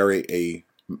or carry a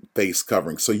face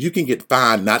covering. So you can get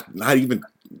fined, not even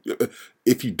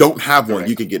if you don't have one,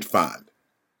 you can get fined.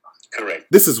 Correct.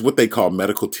 This is what they call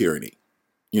medical tyranny.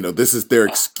 This is their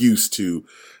excuse to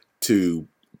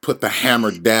put the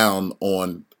hammer down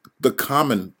on the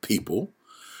common people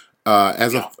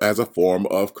as a form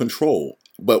of control.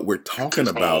 But we're talking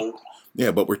about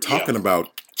about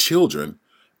children,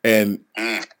 and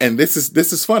this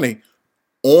is funny.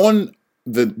 On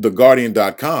the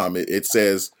Guardian.com, it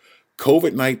says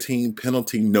COVID-19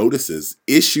 penalty notices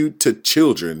issued to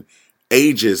children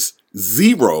ages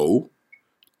 0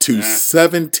 to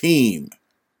 17.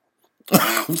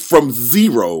 From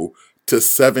 0 to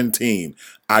 17.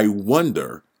 I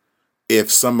wonder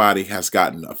if somebody has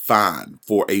gotten a fine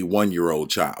for a 1-year-old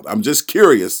child. I'm just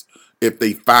curious if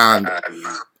they fined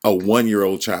a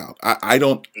 1-year-old child. I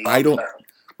don't.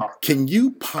 Can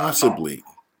you possibly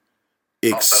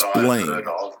explain?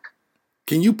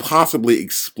 Can you possibly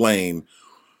explain?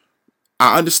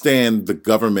 I understand the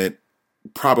government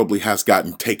probably has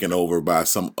gotten taken over by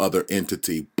some other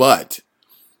entity, but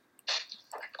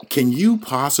can you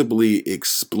possibly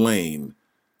explain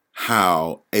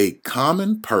how a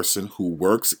common person who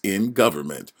works in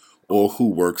government or who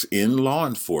works in law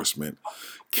enforcement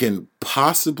can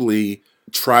possibly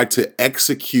try to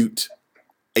execute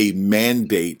a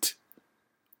mandate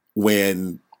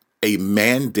when a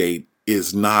mandate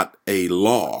is not a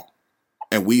law?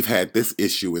 And we've had this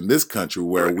issue in this country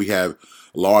where we have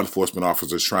law enforcement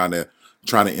officers trying to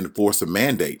enforce a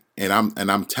mandate, and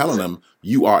I'm telling them,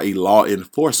 you are a law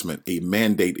enforcement. A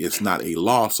mandate is not a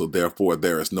law, so therefore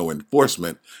there is no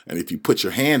enforcement. And if you put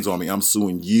your hands on me, I'm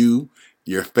suing you,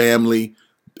 your family,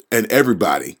 and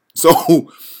everybody.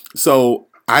 So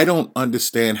I don't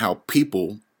understand how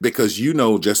people, because you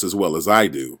know just as well as I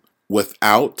do,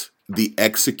 without the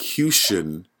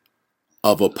execution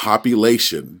of a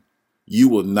population, you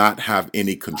will not have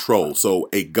any control. So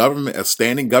a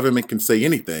standing government can say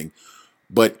anything,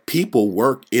 but people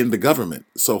work in the government.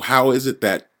 So how is it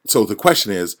that, so the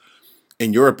question is,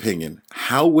 in your opinion,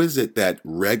 how is it that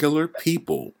regular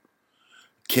people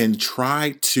can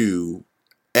try to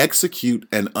execute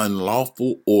an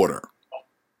unlawful order?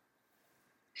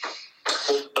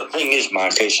 Well, the thing is,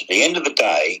 Marcus, at the end of the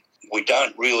day, we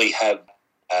don't really have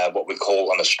what we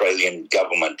call an Australian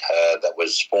government that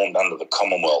was formed under the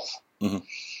Commonwealth. Mm-hmm.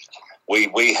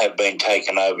 We have been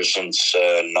taken over since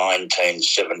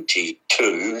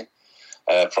 1972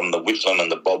 from the Whitlam and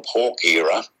the Bob Hawke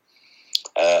era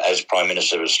as Prime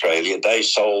Minister of Australia. They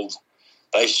sold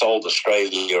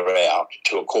Australia out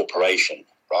to a corporation,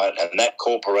 right? And that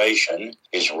corporation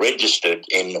is registered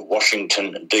in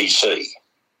Washington, D.C.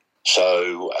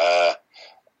 So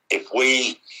if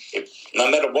no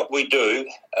matter what we do,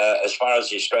 as far as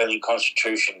the Australian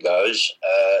Constitution goes,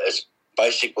 it's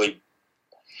basically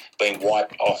been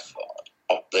wiped off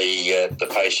the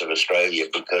face of Australia,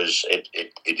 because it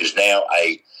is now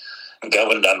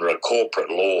governed under a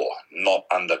corporate law, not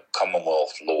under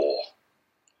Commonwealth law.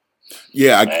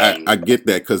 Yeah, I get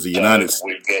that, because the United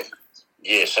States.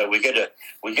 So we get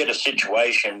a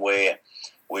situation where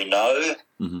we know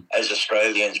as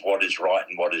Australians what is right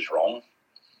and what is wrong,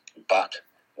 but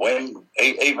when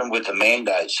even with the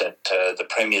mandates that the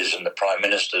premiers and the prime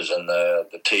ministers and the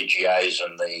TGAs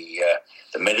and the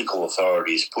medical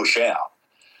authorities push out,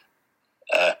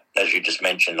 as you just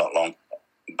mentioned not long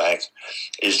back,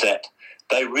 is that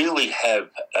they really have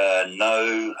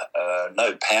no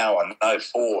power, no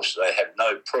force. They have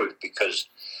no proof, because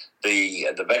the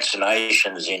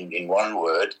vaccinations, in one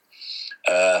word,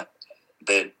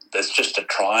 there's just a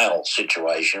trial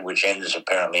situation which ends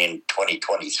apparently in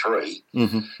 2023.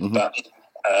 But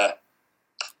I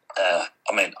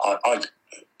mean, I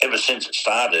ever since it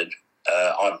started,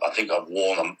 I think I've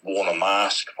worn a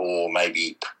mask for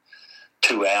maybe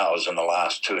 2 hours in the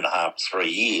last 2.5, 3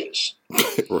 years.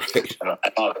 Right.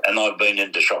 And I've been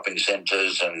into shopping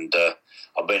centres, and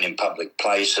I've been in public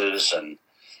places and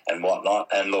whatnot.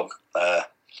 And look,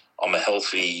 I'm a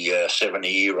healthy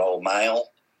 70-year-old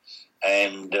male,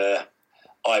 and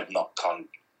I've not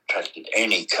contracted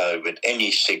any COVID,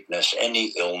 any sickness,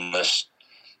 any illness,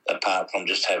 apart from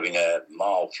just having a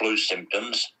mild flu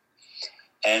symptoms.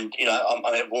 And, you know,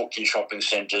 I walked in shopping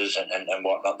centres and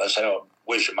whatnot. They say, "Oh,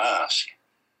 where's your mask?"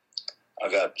 I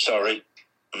go, "Sorry,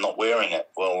 I'm not wearing it."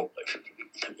 "Well,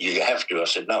 you have to." I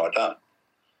said, "No, I don't.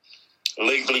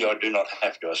 Legally, I do not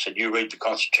have to." I said, "You read the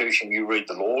Constitution, you read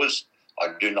the laws. I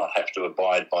do not have to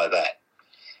abide by that."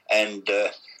 And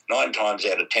 9 times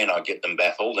out of 10, I get them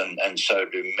baffled, and so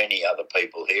do many other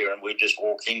people here. And we just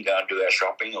walk in, go and do our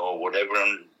shopping or whatever,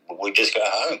 and we just go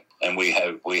home. And we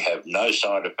have no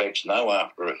side effects, no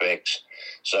after effects.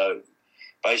 So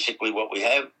basically what we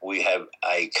have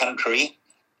a country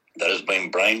that has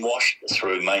been brainwashed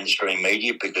through mainstream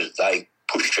media because they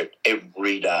push it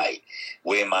every day.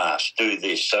 Wear masks, do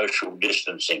this, social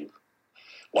distancing,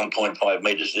 1.5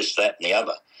 metres, this, that and the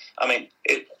other. I mean,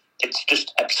 it's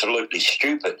just absolutely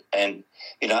stupid. And,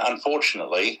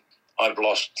 unfortunately, I've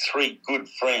lost 3 good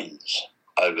friends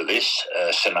over this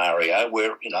scenario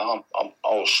where,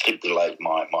 I'll stipulate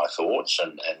my thoughts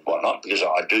and whatnot because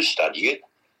I do study it.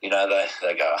 They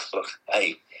go, look,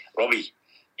 hey, Robbie,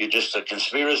 you're just a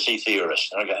conspiracy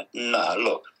theorist. And I go, no,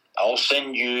 look, I'll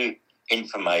send you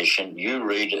information, you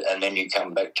read it, and then you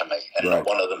come back to me. And Right. not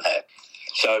one of them have.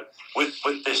 So with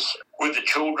the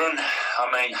children,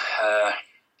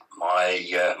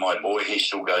 my boy, he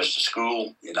still goes to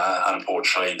school.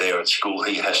 Unfortunately, there at school,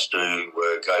 he has to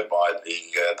go by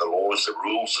the laws, the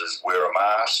rules, is wear a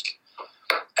mask.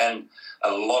 And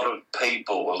a lot of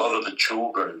people, a lot of the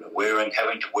children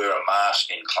having to wear a mask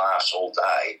in class all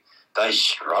day, they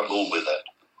struggle with it.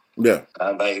 Yeah.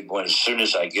 As soon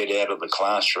as they get out of the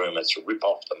classroom, it's to rip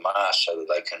off the mask so that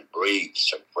they can breathe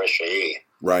some fresh air.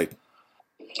 Right.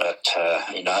 But,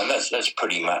 that's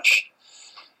pretty much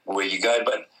where you go.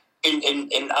 But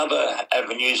in other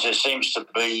avenues, there seems to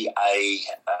be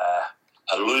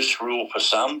a loose rule for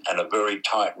some and a very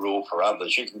tight rule for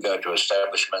others. You can go to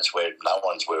establishments where no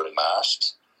one's wearing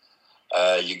masks.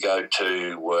 You go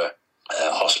to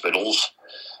hospitals.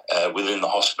 Within the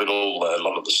hospital, a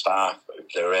lot of the staff, if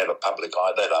they're out of public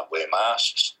eye, they don't wear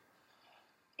masks.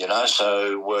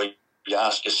 So you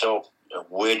ask yourself,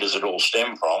 where does it all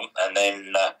stem from? And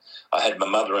then I had my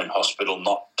mother in hospital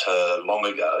not long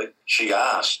ago. She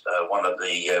asked one of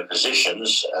the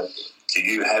physicians, do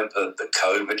you have the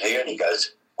COVID here? And he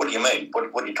goes, what do you mean?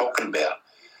 What are you talking about?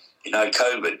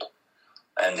 COVID.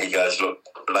 And he goes, look,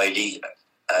 lady,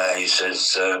 he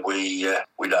says, we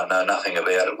don't know nothing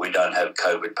about it. We don't have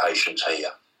COVID patients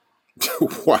here.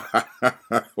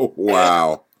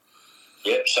 Wow.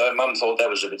 Yep, so Mum thought that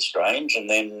was a bit strange, and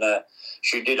then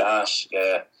she did ask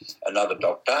another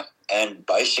doctor and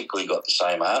basically got the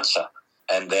same answer.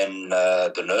 And then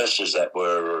the nurses that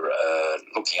were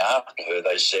looking after her,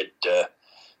 they said,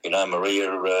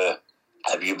 Maria,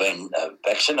 have you been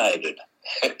vaccinated?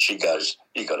 She goes,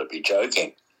 you got to be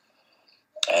joking.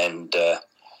 And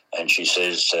she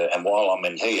says, and while I'm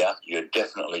in here, you're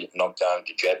definitely not going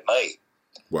to jab me.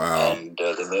 Wow. And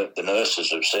the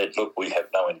nurses have said, look, we have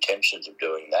no intentions of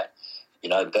doing that.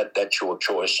 That's your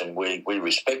choice, and we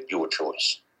respect your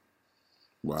choice.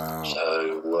 Wow.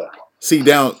 So see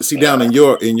down in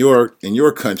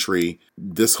your country,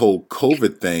 this whole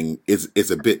COVID thing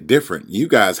is a bit different. You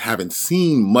guys haven't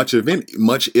seen much if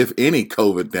any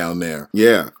COVID down there.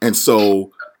 Yeah. And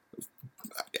so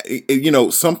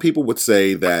some people would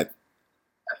say that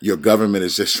your government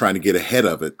is just trying to get ahead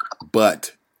of it,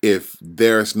 but if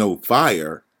there's no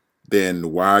fire,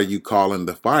 then why are you calling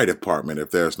the fire department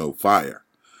if there's no fire?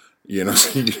 Well,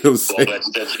 that's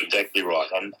exactly right.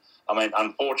 And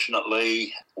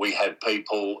unfortunately, we have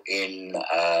people in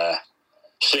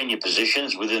senior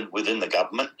positions within the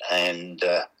government, and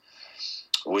I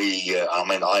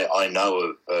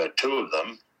know of 2 of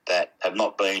them that have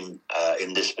not been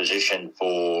in this position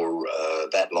for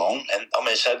that long, and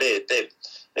so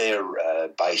their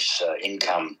base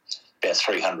income about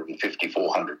 $350,000,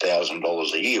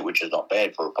 $400,000 a year, which is not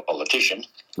bad for a politician.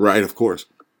 Right, of course.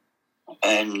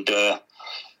 And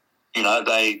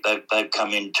they've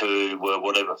come into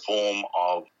whatever form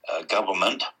of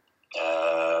government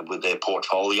with their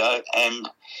portfolio, and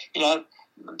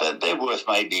they're worth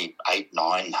maybe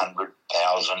 800,000,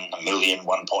 900,000, $1 million,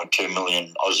 1.2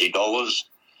 million Aussie dollars,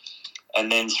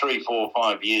 and then 3, 4,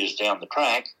 5 years down the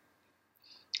track,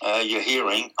 you're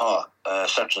hearing,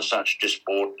 such and such just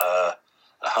bought a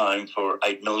home for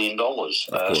 $8 million.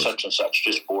 Such and such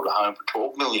just bought a home for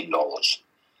 $12 million.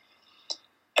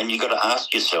 And you've got to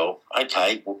ask yourself,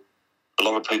 okay, well, a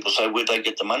lot of people say, where'd they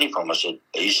get the money from? I said,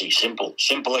 easy, simple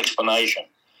explanation.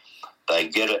 They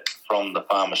get it from the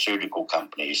pharmaceutical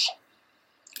companies.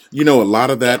 A lot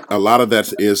of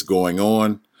that is going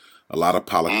on. A lot of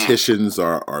politicians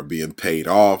are being paid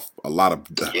off. A lot of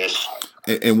yes.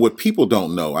 And what people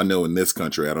don't know, I know in this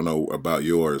country, I don't know about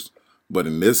yours, but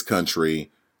in this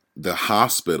country, the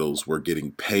hospitals were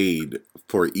getting paid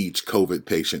for each COVID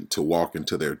patient to walk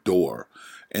into their door.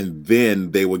 And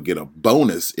then they would get a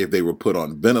bonus if they were put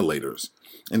on ventilators.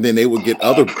 And then they would get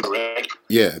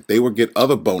they would get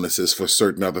other bonuses for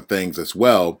certain other things as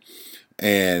well.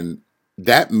 And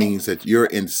that means that you're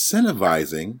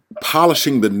incentivizing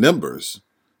polishing the numbers.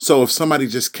 So if somebody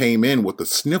just came in with a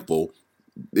sniffle,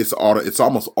 it's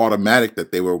almost automatic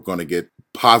that they were going to get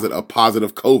a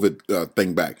positive COVID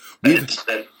thing back.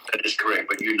 That is correct,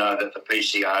 but you know that the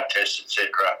PCR tests, etc.,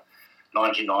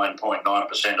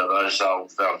 99.9% of those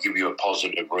they'll give you a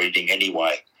positive reading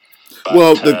anyway. But,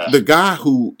 well, the guy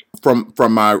who, from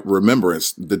my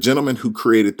remembrance, the gentleman who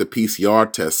created the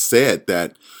PCR test said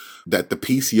that the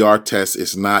PCR test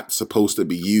is not supposed to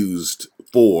be used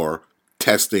for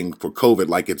testing for COVID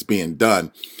like it's being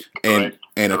done. And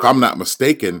if I'm not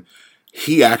mistaken,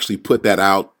 he actually put that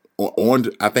out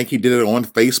on, I think he did it on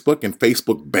Facebook, and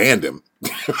Facebook banned him.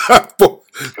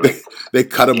 they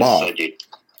cut him off. They did.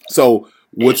 So,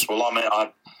 yes, well, I mean,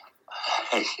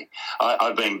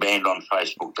 I've been banned on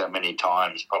Facebook that many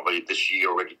times, probably this year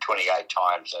already 28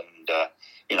 times. And,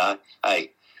 you know,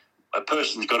 hey, a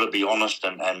person's got to be honest,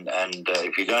 and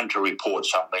if you're going to report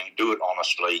something, do it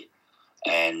honestly.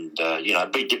 And, you know,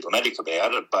 be diplomatic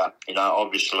about it. But, you know,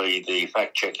 obviously the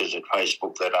fact checkers at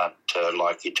Facebook, they don't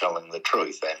like you telling the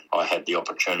truth. And I had the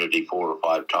opportunity 4 or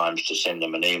 5 times to send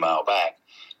them an email back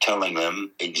telling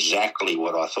them exactly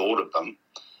what I thought of them.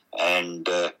 And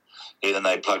then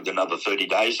they plugged another 30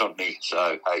 days on me.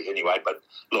 So, anyway, but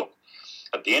look,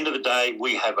 at the end of the day,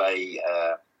 we have a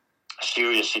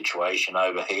serious situation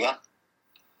over here.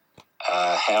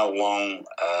 How long,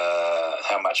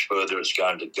 how much further it's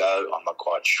going to go, I'm not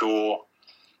quite sure.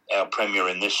 Our Premier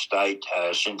in this state,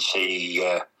 since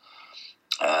the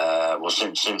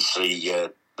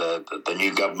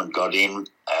new government got in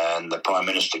and the Prime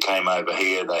Minister came over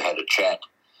here, they had a chat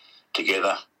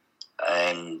together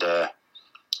and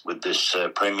with this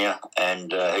Premier,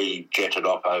 and he jetted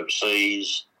off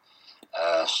overseas.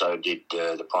 So did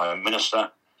the Prime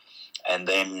Minister. And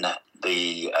then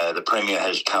the Premier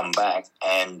has come back,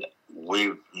 and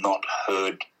we've not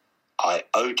heard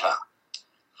iota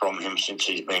from him since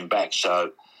he's been back.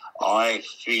 So I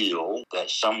feel that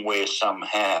somewhere,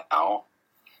 somehow,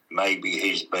 maybe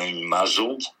he's been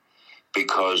muzzled,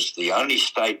 because the only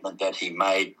statement that he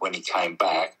made when he came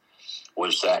back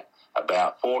was that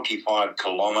about 45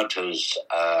 kilometres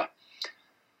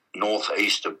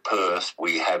northeast of Perth,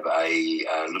 we have a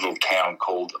little town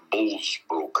called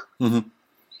Bullsbrook. Mm-hmm.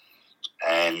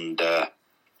 And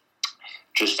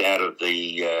just out of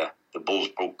the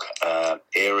Bullsbrook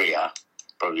area,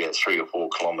 probably about 3 or 4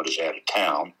 kilometres out of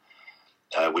town,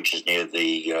 which is near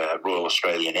the Royal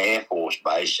Australian Air Force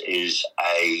Base, is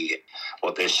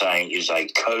what they're saying is a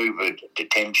COVID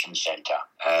detention centre,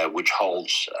 which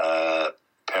holds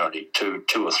apparently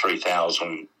 2,000 or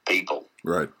 3,000 people.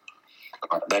 Right.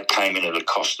 That came in at a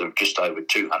cost of just over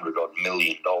 $200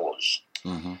 million.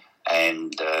 Mm-hmm.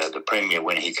 And the Premier,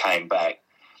 when he came back,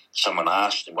 one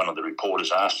of the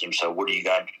reporters asked him, so what are you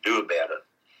going to do about it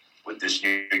with this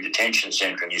new detention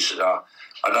centre? And he said, I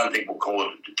don't think we'll call it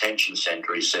a detention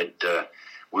centre. He said,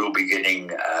 we'll be getting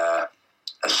a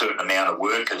certain amount of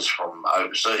workers from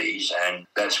overseas, and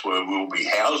that's where we'll be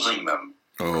housing them.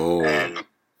 Oh. And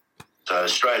so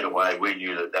straight away we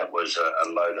knew that was a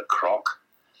load of crock.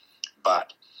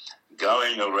 But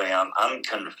going around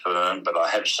unconfirmed, but I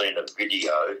have seen a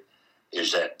video,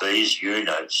 is that these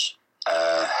units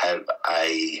have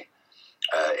a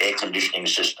air conditioning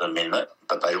system in it,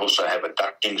 but they also have a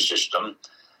ducting system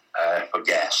for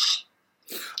gas.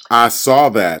 I saw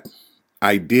that.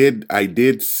 I did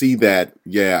see that.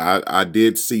 Yeah, I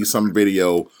did see some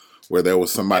video where there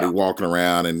was somebody walking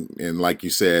around and like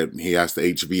you said, he has the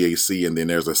HVAC, and then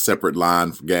there's a separate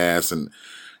line for gas, and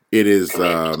it is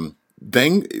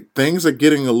things are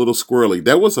getting a little squirrely.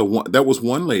 There was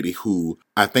one lady who,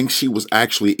 I think she was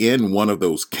actually in one of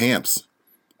those camps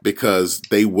because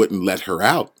they wouldn't let her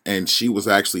out, and she was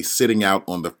actually sitting out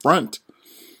on the front,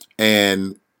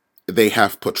 and they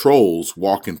have patrols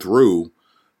walking through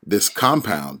this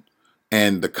compound,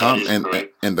 and the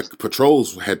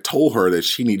patrols had told her that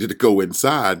she needed to go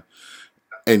inside,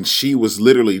 and she was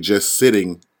literally just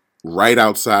sitting right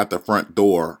outside the front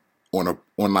door on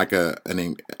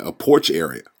a porch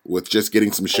area with just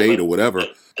getting some shade or whatever.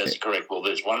 That's correct. Well,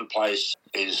 there's one place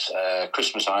is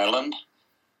Christmas Island,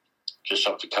 just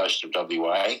off the coast of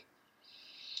WA.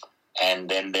 And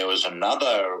then there was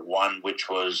another one which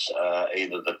was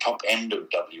either the top end of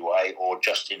WA or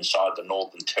just inside the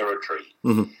Northern Territory,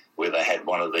 mm-hmm. where they had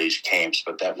one of these camps.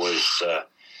 But that was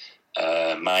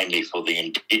mainly for the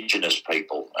Indigenous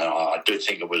people. I do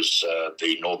think it was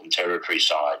the Northern Territory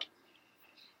side.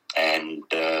 And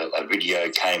a video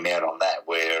came out on that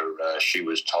where she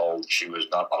was told she was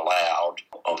not allowed.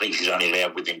 I think she's only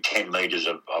allowed within 10 metres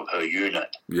of her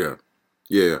unit. Yeah.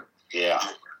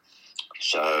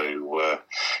 So,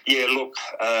 look,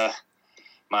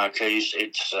 Marquise,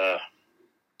 it's a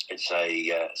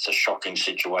shocking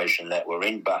situation that we're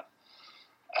in, but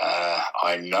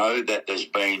I know that there's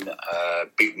been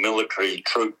big military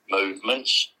troop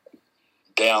movements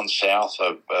down south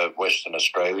of Western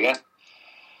Australia,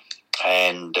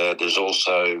 and there's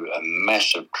also a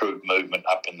massive troop movement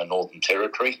up in the Northern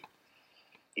Territory.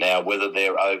 Now, whether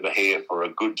they're over here for a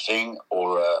good thing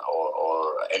or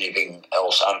anything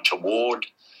else untoward,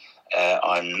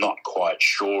 I'm not quite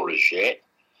sure as yet.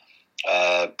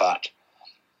 But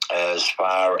as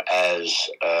far as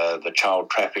the child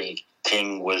trafficking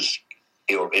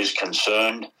is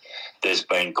concerned, there's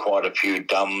been quite a few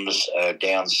DUMs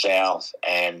down south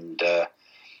and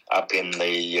up in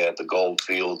the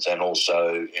goldfields, and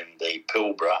also in the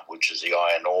Pilbara, which is the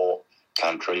iron ore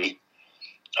country.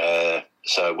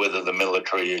 So whether the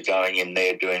military are going in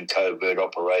there doing covert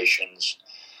operations,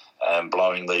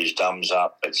 blowing these DUMs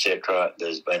up, etc.,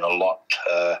 there's been a lot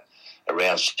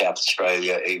around South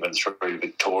Australia, even through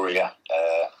Victoria,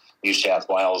 New South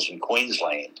Wales and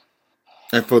Queensland.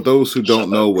 And for those who don't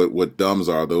know what DUMs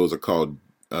are, those are called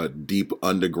deep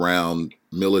underground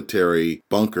military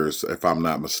bunkers, if I'm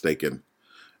not mistaken.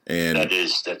 And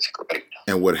that's correct.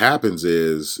 And what happens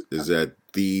is that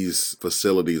these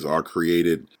facilities are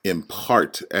created in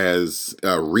part as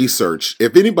research.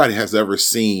 If anybody has ever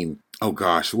seen, oh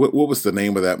gosh, what was the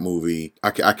name of that movie?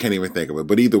 I can't even think of it.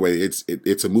 But either way,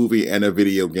 it's a movie and a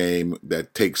video game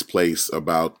that takes place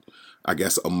about, I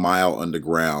guess, a mile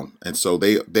underground. And so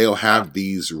they'll have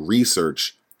these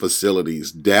research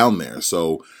facilities down there.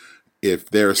 So if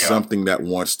there's something that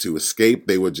wants to escape,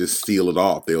 they would just seal it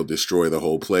off. They'll destroy the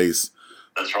whole place.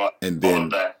 That's right. And then all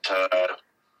of that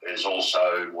is also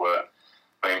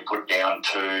being put down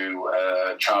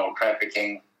to child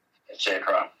trafficking,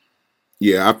 etc.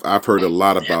 Yeah, I've heard a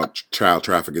lot about child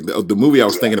trafficking. The movie I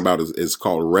was thinking about is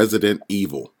called Resident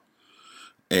Evil.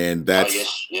 And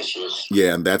that's yes.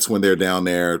 Yeah, and that's when they're down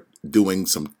there doing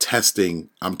some testing.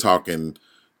 I'm talking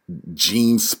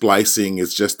gene splicing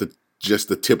is just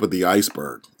the tip of the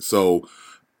iceberg. So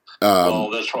well,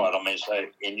 that's right. I mean, so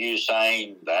in you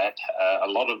saying that, a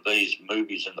lot of these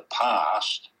movies in the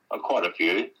past, quite a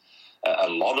few, a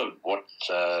lot of what's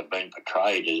been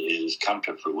portrayed is come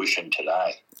to fruition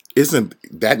today. Isn't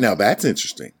that, now that's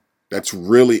interesting. That's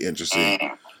really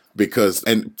interesting. Because,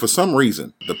 and for some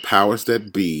reason, the powers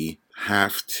that be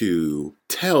have to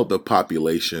tell the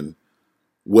population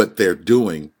what they're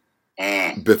doing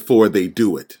before they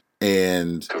do it.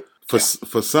 And for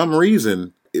some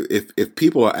reason, if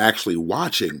people are actually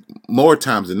watching, more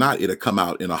times than not, it'll come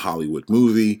out in a Hollywood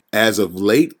movie. As of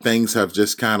late, things have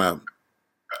just kind of,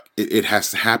 it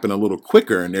has to happen a little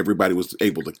quicker, and everybody was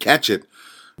able to catch it.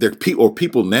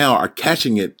 People now are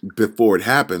catching it before it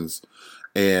happens.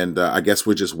 And I guess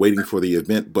we're just waiting for the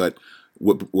event. But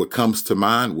what comes to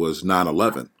mind was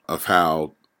 9/11, of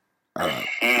how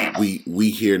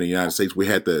we here in the United States, we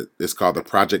had it's called the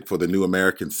Project for the New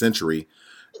American Century,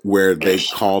 where they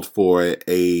called for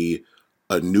a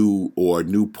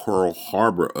new Pearl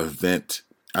Harbor event.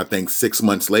 I think 6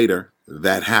 months later,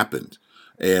 that happened.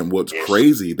 And what's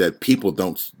crazy that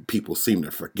people seem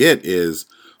to forget is,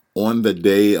 on the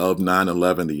day of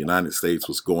 9/11, the United States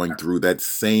was going through that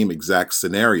same exact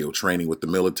scenario, training with the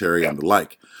military and the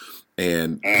like.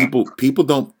 And people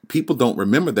don't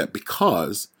remember that,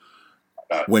 because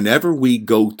whenever we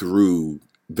go through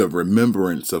the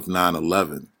remembrance of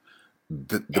 9/11,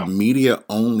 the media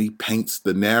only paints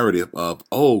the narrative of,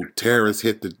 oh, terrorists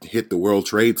hit the World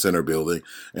Trade Center building,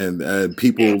 and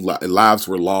people's lives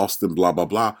were lost, and blah blah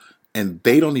blah, and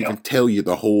they don't even tell you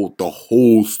the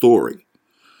whole story.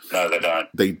 No, they don't.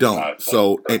 They don't. No,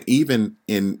 so, and even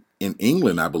in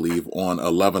England, I believe, on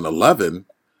 11/11,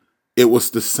 it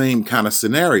was the same kind of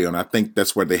scenario, and I think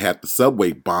that's where they had the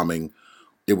subway bombing.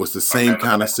 It was the same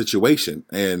kind of situation,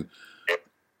 and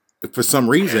for some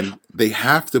reason, they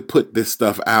have to put this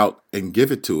stuff out and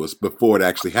give it to us before it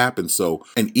actually happens. So,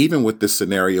 and even with this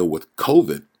scenario with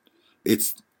COVID,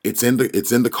 it's in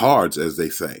the cards, as they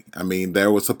say. I mean,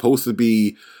 there was supposed to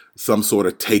be some sort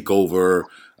of takeover.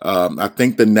 I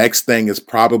think the next thing is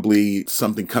probably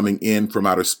something coming in from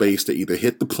outer space to either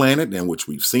hit the planet, in which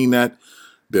we've seen that.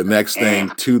 The next thing,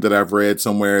 too, that I've read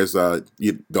somewhere is the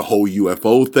whole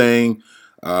UFO thing.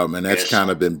 And that's kind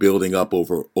of been building up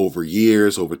over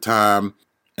years, over time.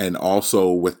 And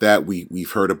also with that,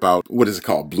 we've heard about, what is it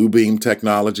called? Blue beam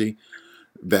technology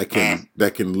that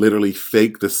can literally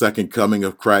fake the second coming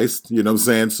of Christ. You know what I'm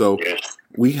saying? So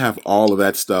we have all of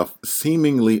that stuff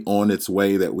seemingly on its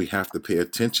way that we have to pay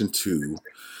attention to,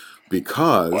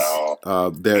 because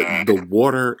the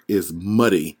water is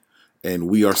muddy and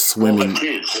we are swimming.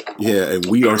 And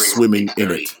we are swimming in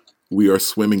it. We are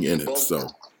swimming in it. So.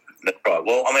 That's right.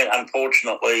 Well, I mean,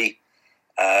 unfortunately,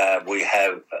 we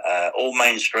have all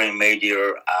mainstream media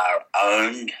are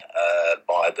owned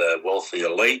by the wealthy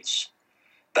elites.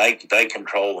 They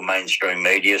control the mainstream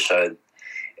media, so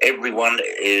everyone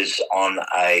is on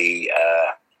a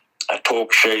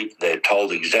talk sheet. They're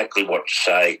told exactly what to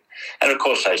say, and of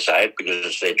course they say it because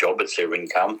it's their job, it's their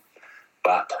income.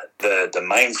 But the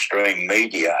mainstream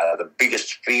media are the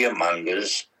biggest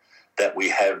fearmongers that we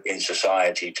have in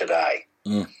society today.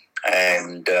 Mm.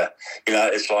 And,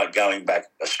 it's like going back.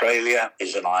 Australia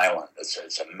is an island.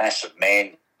 It's a massive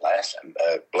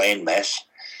land mass.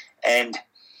 And,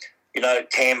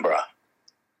 Canberra,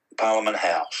 Parliament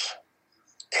House.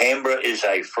 Canberra is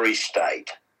a free state.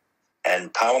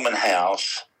 And Parliament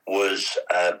House was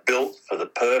built for the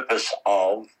purpose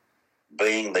of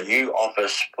being the new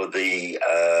office for the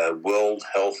World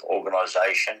Health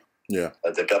Organization, the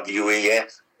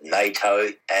WEF, NATO,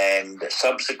 and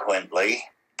subsequently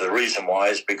the reason why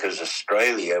is because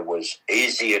Australia was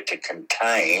easier to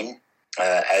contain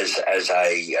as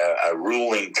a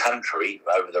ruling country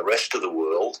over the rest of the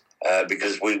world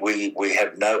because we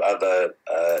have no other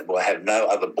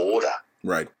border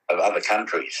of other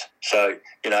countries. So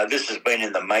this has been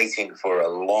in the making for a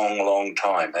long, long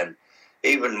time. And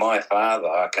even my father,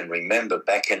 I can remember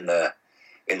back in the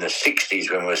 60s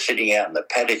when we were sitting out in the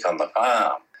paddock on the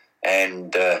farm,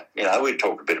 and we'd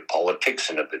talk a bit of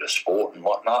politics and a bit of sport and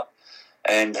whatnot,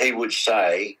 and he would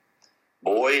say,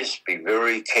 "Boys, be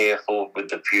very careful with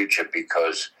the future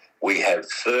because we have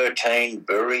 13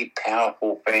 very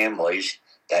powerful families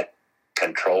that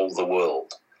control the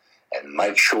world, and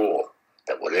make sure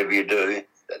that whatever you do,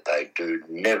 that they do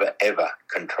never ever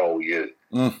control you."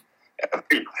 Mm.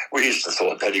 We used to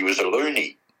thought that he was a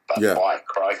loony, but by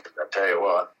Christ, I tell you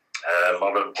what, a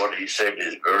lot of what he said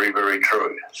is very, very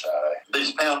true. So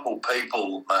these powerful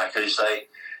people, Marcus,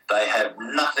 they have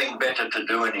nothing better to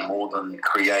do anymore than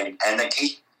create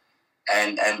anarchy,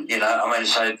 and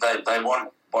so they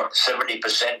want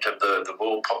 70% of the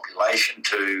world population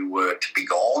to be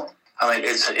gone. I mean,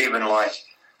 it's even like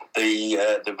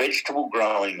the vegetable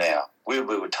growing now. We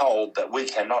were told that we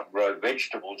cannot grow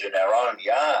vegetables in our own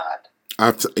yard.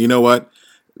 You know what?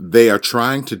 They are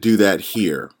trying to do that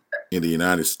here in the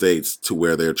United States, to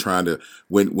where they're trying to,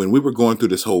 when we were going through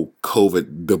this whole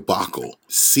COVID debacle,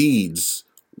 seeds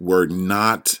were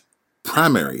not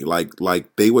primary.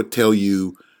 Like they would tell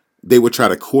you, they would try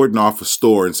to cordon off a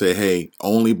store and say, hey,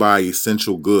 only buy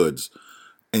essential goods.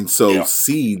 And so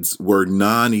seeds were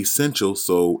non-essential.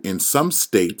 So in some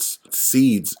states,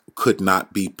 seeds could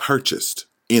not be purchased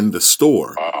in the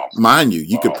store. Wow. Mind you,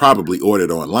 you could probably order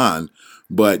it online,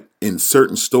 but in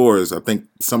certain stores, I think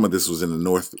some of this was in the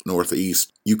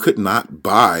Northeast, you could not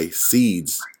buy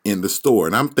seeds in the store.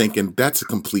 And I'm thinking that's a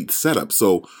complete setup.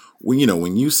 So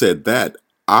when you said that,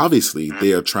 obviously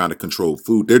they are trying to control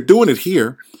food. They're doing it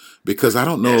here because I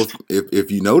don't know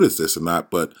if you noticed this or not,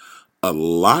 but a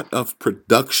lot of food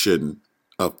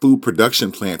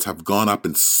production plants have gone up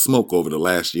in smoke over the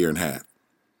last year and a half.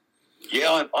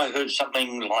 Yeah, I heard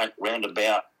something like around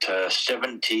about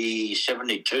 70,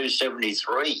 72,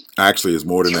 73. Actually, it's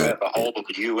more than that. The whole of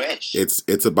the U.S.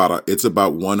 It's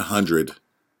about 100,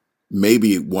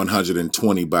 maybe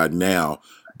 120 by now.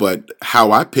 But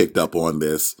how I picked up on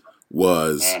this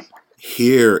was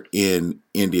here in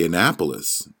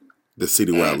Indianapolis, the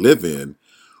city where I live in,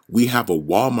 we have a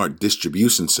Walmart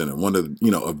distribution center, one of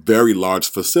a very large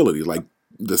facility, like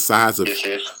the size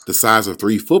of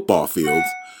 3 football fields,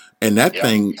 and that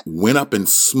thing went up in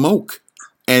smoke,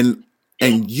 and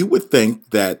you would think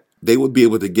that they would be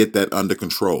able to get that under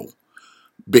control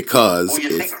because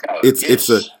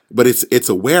it's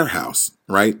a warehouse,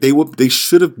 right? They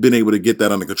should have been able to get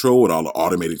that under control with all the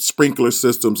automated sprinkler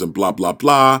systems and blah blah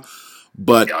blah.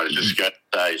 But I was just going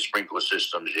to say sprinkler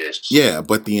systems, yes. Yeah,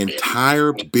 but the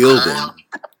entire building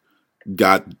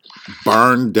got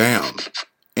burned down,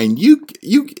 and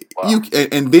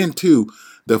and then too,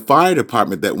 the fire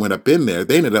department that went up in there,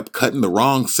 they ended up cutting the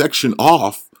wrong section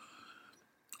off,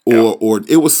 or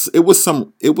it was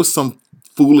some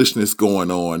foolishness going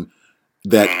on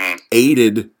that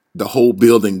aided the whole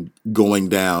building going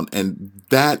down, and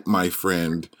that, my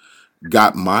friend,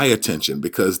 got my attention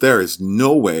because there is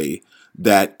no way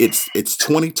that it's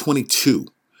 2022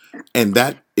 and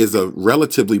that is a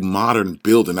relatively modern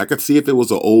building. I could see if it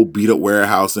was an old beat up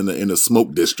warehouse in a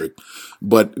smoke district,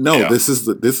 but no, this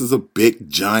is a big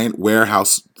giant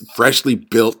warehouse, freshly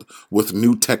built with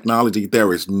new technology.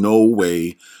 There is no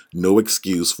way, no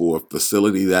excuse for a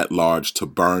facility that large to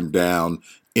burn down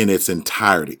in its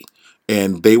entirety.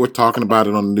 And they were talking about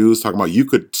it on the news, talking about you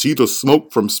could see the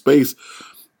smoke from space.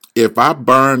 If I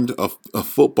burned a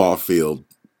football field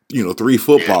 3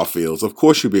 football fields. Of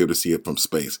course, you'll be able to see it from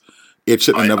space. It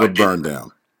shouldn't have never burned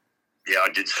down. Yeah, I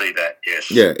did see that. Yes.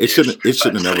 Yeah, it shouldn't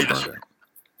have never burned down.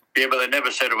 Yeah, but they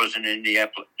never said it was in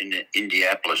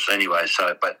Indianapolis anyway.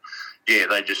 So, but yeah,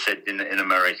 they just said in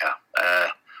America.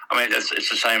 I mean, it's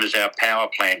the same as our power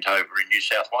plant over in New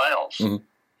South Wales. Mm-hmm. As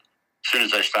soon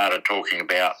as they started talking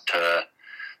about the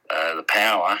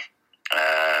power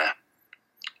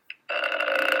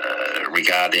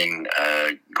regarding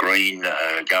going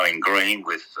green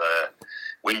with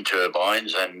wind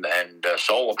turbines and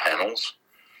solar panels,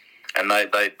 and they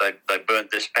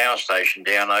burnt this power station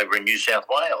down over in New South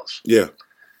Wales. Yeah.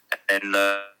 And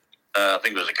I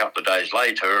think it was a couple of days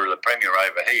later, the Premier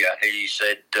over here, he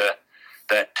said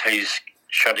that he's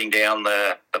shutting down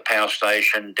the power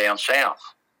station down south,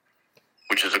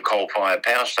 which is a coal-fired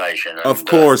power station. And, of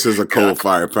course it's a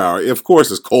coal-fired power. Of course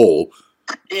it's coal.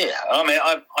 Yeah, I mean,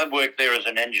 I worked there as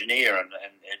an engineer, and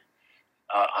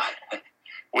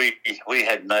we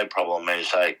had no problem. As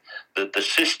say the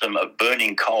system of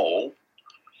burning coal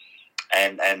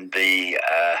and the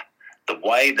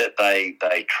way that they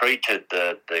treated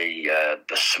the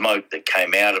smoke that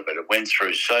came out of it. It went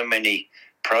through so many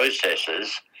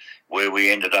processes where we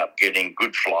ended up getting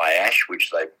good fly ash,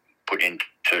 which they put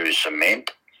into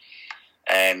cement,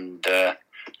 and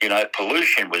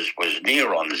pollution was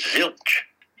near on zilch.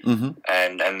 Mm-hmm.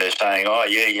 And they're saying, oh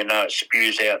yeah, it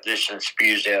spews out this and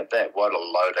spews out that. What a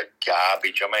load of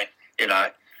garbage! I mean,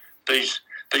 these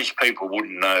people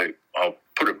wouldn't know. I'll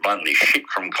put it bluntly, shit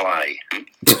from clay.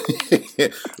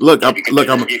 Look, I'm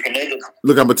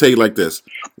gonna tell you like this.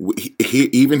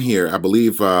 Even here, I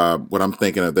believe what I'm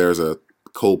thinking of. There's a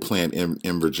coal plant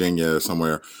in Virginia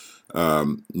somewhere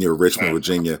near Richmond,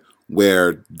 Virginia,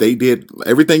 where they did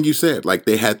everything you said. Like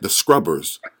they had the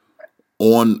scrubbers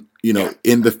on,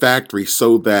 in the factory,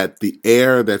 so that the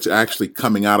air that's actually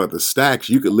coming out of the stacks,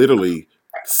 you could literally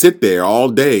sit there all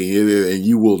day and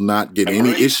you will not get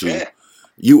any issue. Yeah.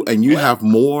 You have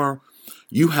more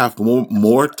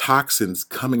toxins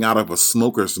coming out of a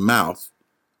smoker's mouth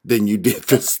than you did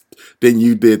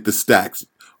the stacks.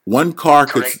 One car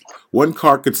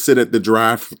could sit at the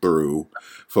drive-through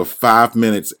for 5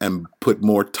 minutes and put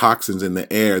more toxins in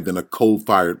the air than a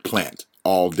coal-fired plant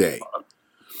all day.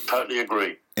 Totally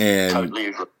agree. Totally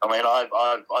agree. I mean,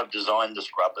 I've designed the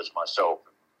scrubbers myself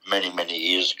many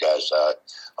years ago, so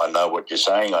I know what you're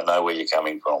saying. I know where you're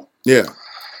coming from. Yeah.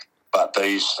 But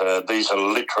these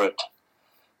illiterate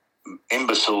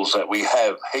imbeciles that we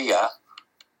have here,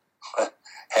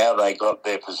 how they got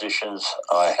their positions,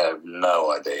 I have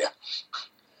no idea.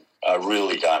 I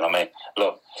really don't. I mean,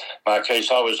 look,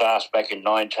 Marquise, I was asked back in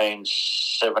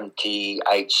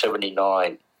 1978,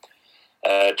 79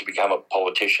 to become a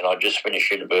politician. I just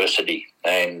finished university,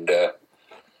 and they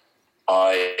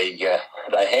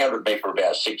hounded me for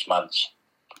about 6 months.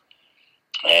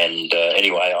 And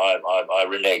anyway, I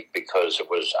reneged because it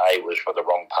was for the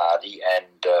wrong party.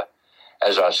 And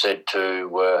as I said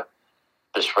to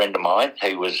this friend of mine,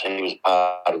 he was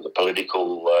part of the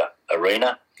political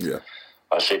arena. Yeah.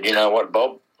 I said, you know what,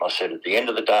 Bob? I said, at the end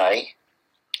of the day,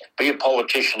 be a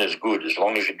politician is good as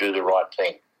long as you do the right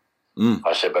thing. Mm.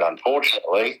 I said, but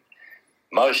unfortunately,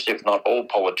 most, if not all,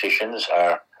 politicians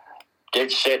are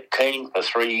dead set keen for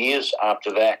 3 years.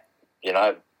 After that,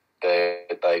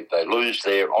 they lose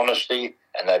their honesty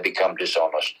and they become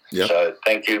dishonest. Yep. So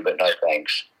thank you, but no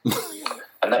thanks.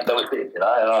 And that was it,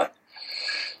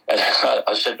 And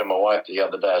I said to my wife the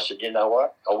other day, I said, you know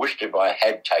what? I wished if I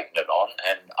had taken it on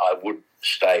and I would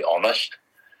stay honest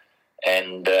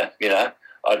and,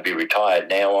 I'd be retired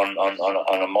now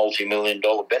on a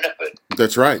multi-million-dollar benefit.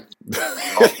 That's right.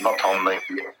 not on me.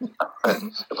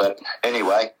 But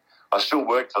anyway, I still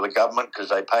work for the government because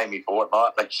they pay me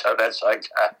fortnightly, so that's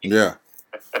okay. Yeah.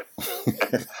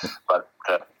 But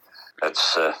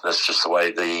that's just the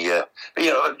way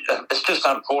it's just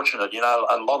unfortunate.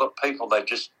 A lot of people, they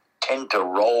just tend to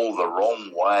roll the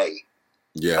wrong way.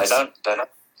 Yes. They don't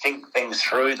think things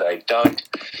through. They don't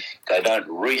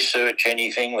research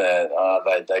anything.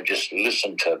 They just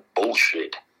listen to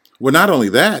bullshit. Well, not only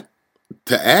that,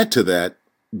 to add to that,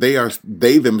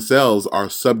 they themselves are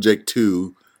subject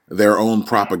to their own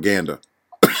propaganda.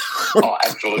 Oh,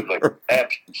 absolutely.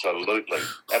 Absolutely.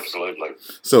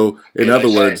 So, in other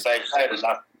words, they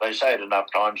say it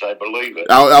enough times, they believe it.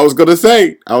 I was going to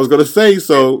say,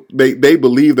 so they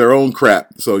believe their own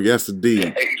crap. So, yes, indeed.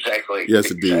 Yeah, exactly.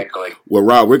 Yes, indeed. Exactly. Well,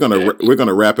 Rob, we're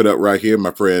gonna wrap it up right here,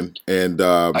 my friend. And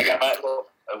okay, mate. Well,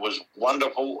 it was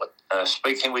wonderful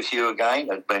speaking with you again.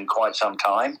 It's been quite some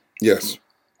time. Yes.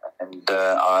 And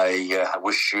I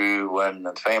wish you and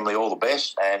the family all the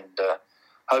best, and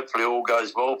hopefully all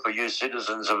goes well for you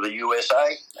citizens of the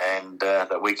USA, and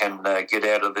that we can get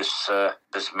out of this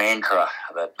mantra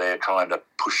that they're trying to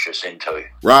push us into.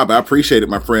 Rob, I appreciate it,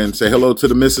 my friend. Say hello to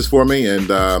the missus for me, and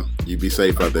you be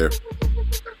safe out there.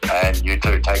 And you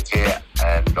too. Take care,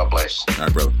 and God bless. All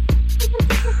right, brother.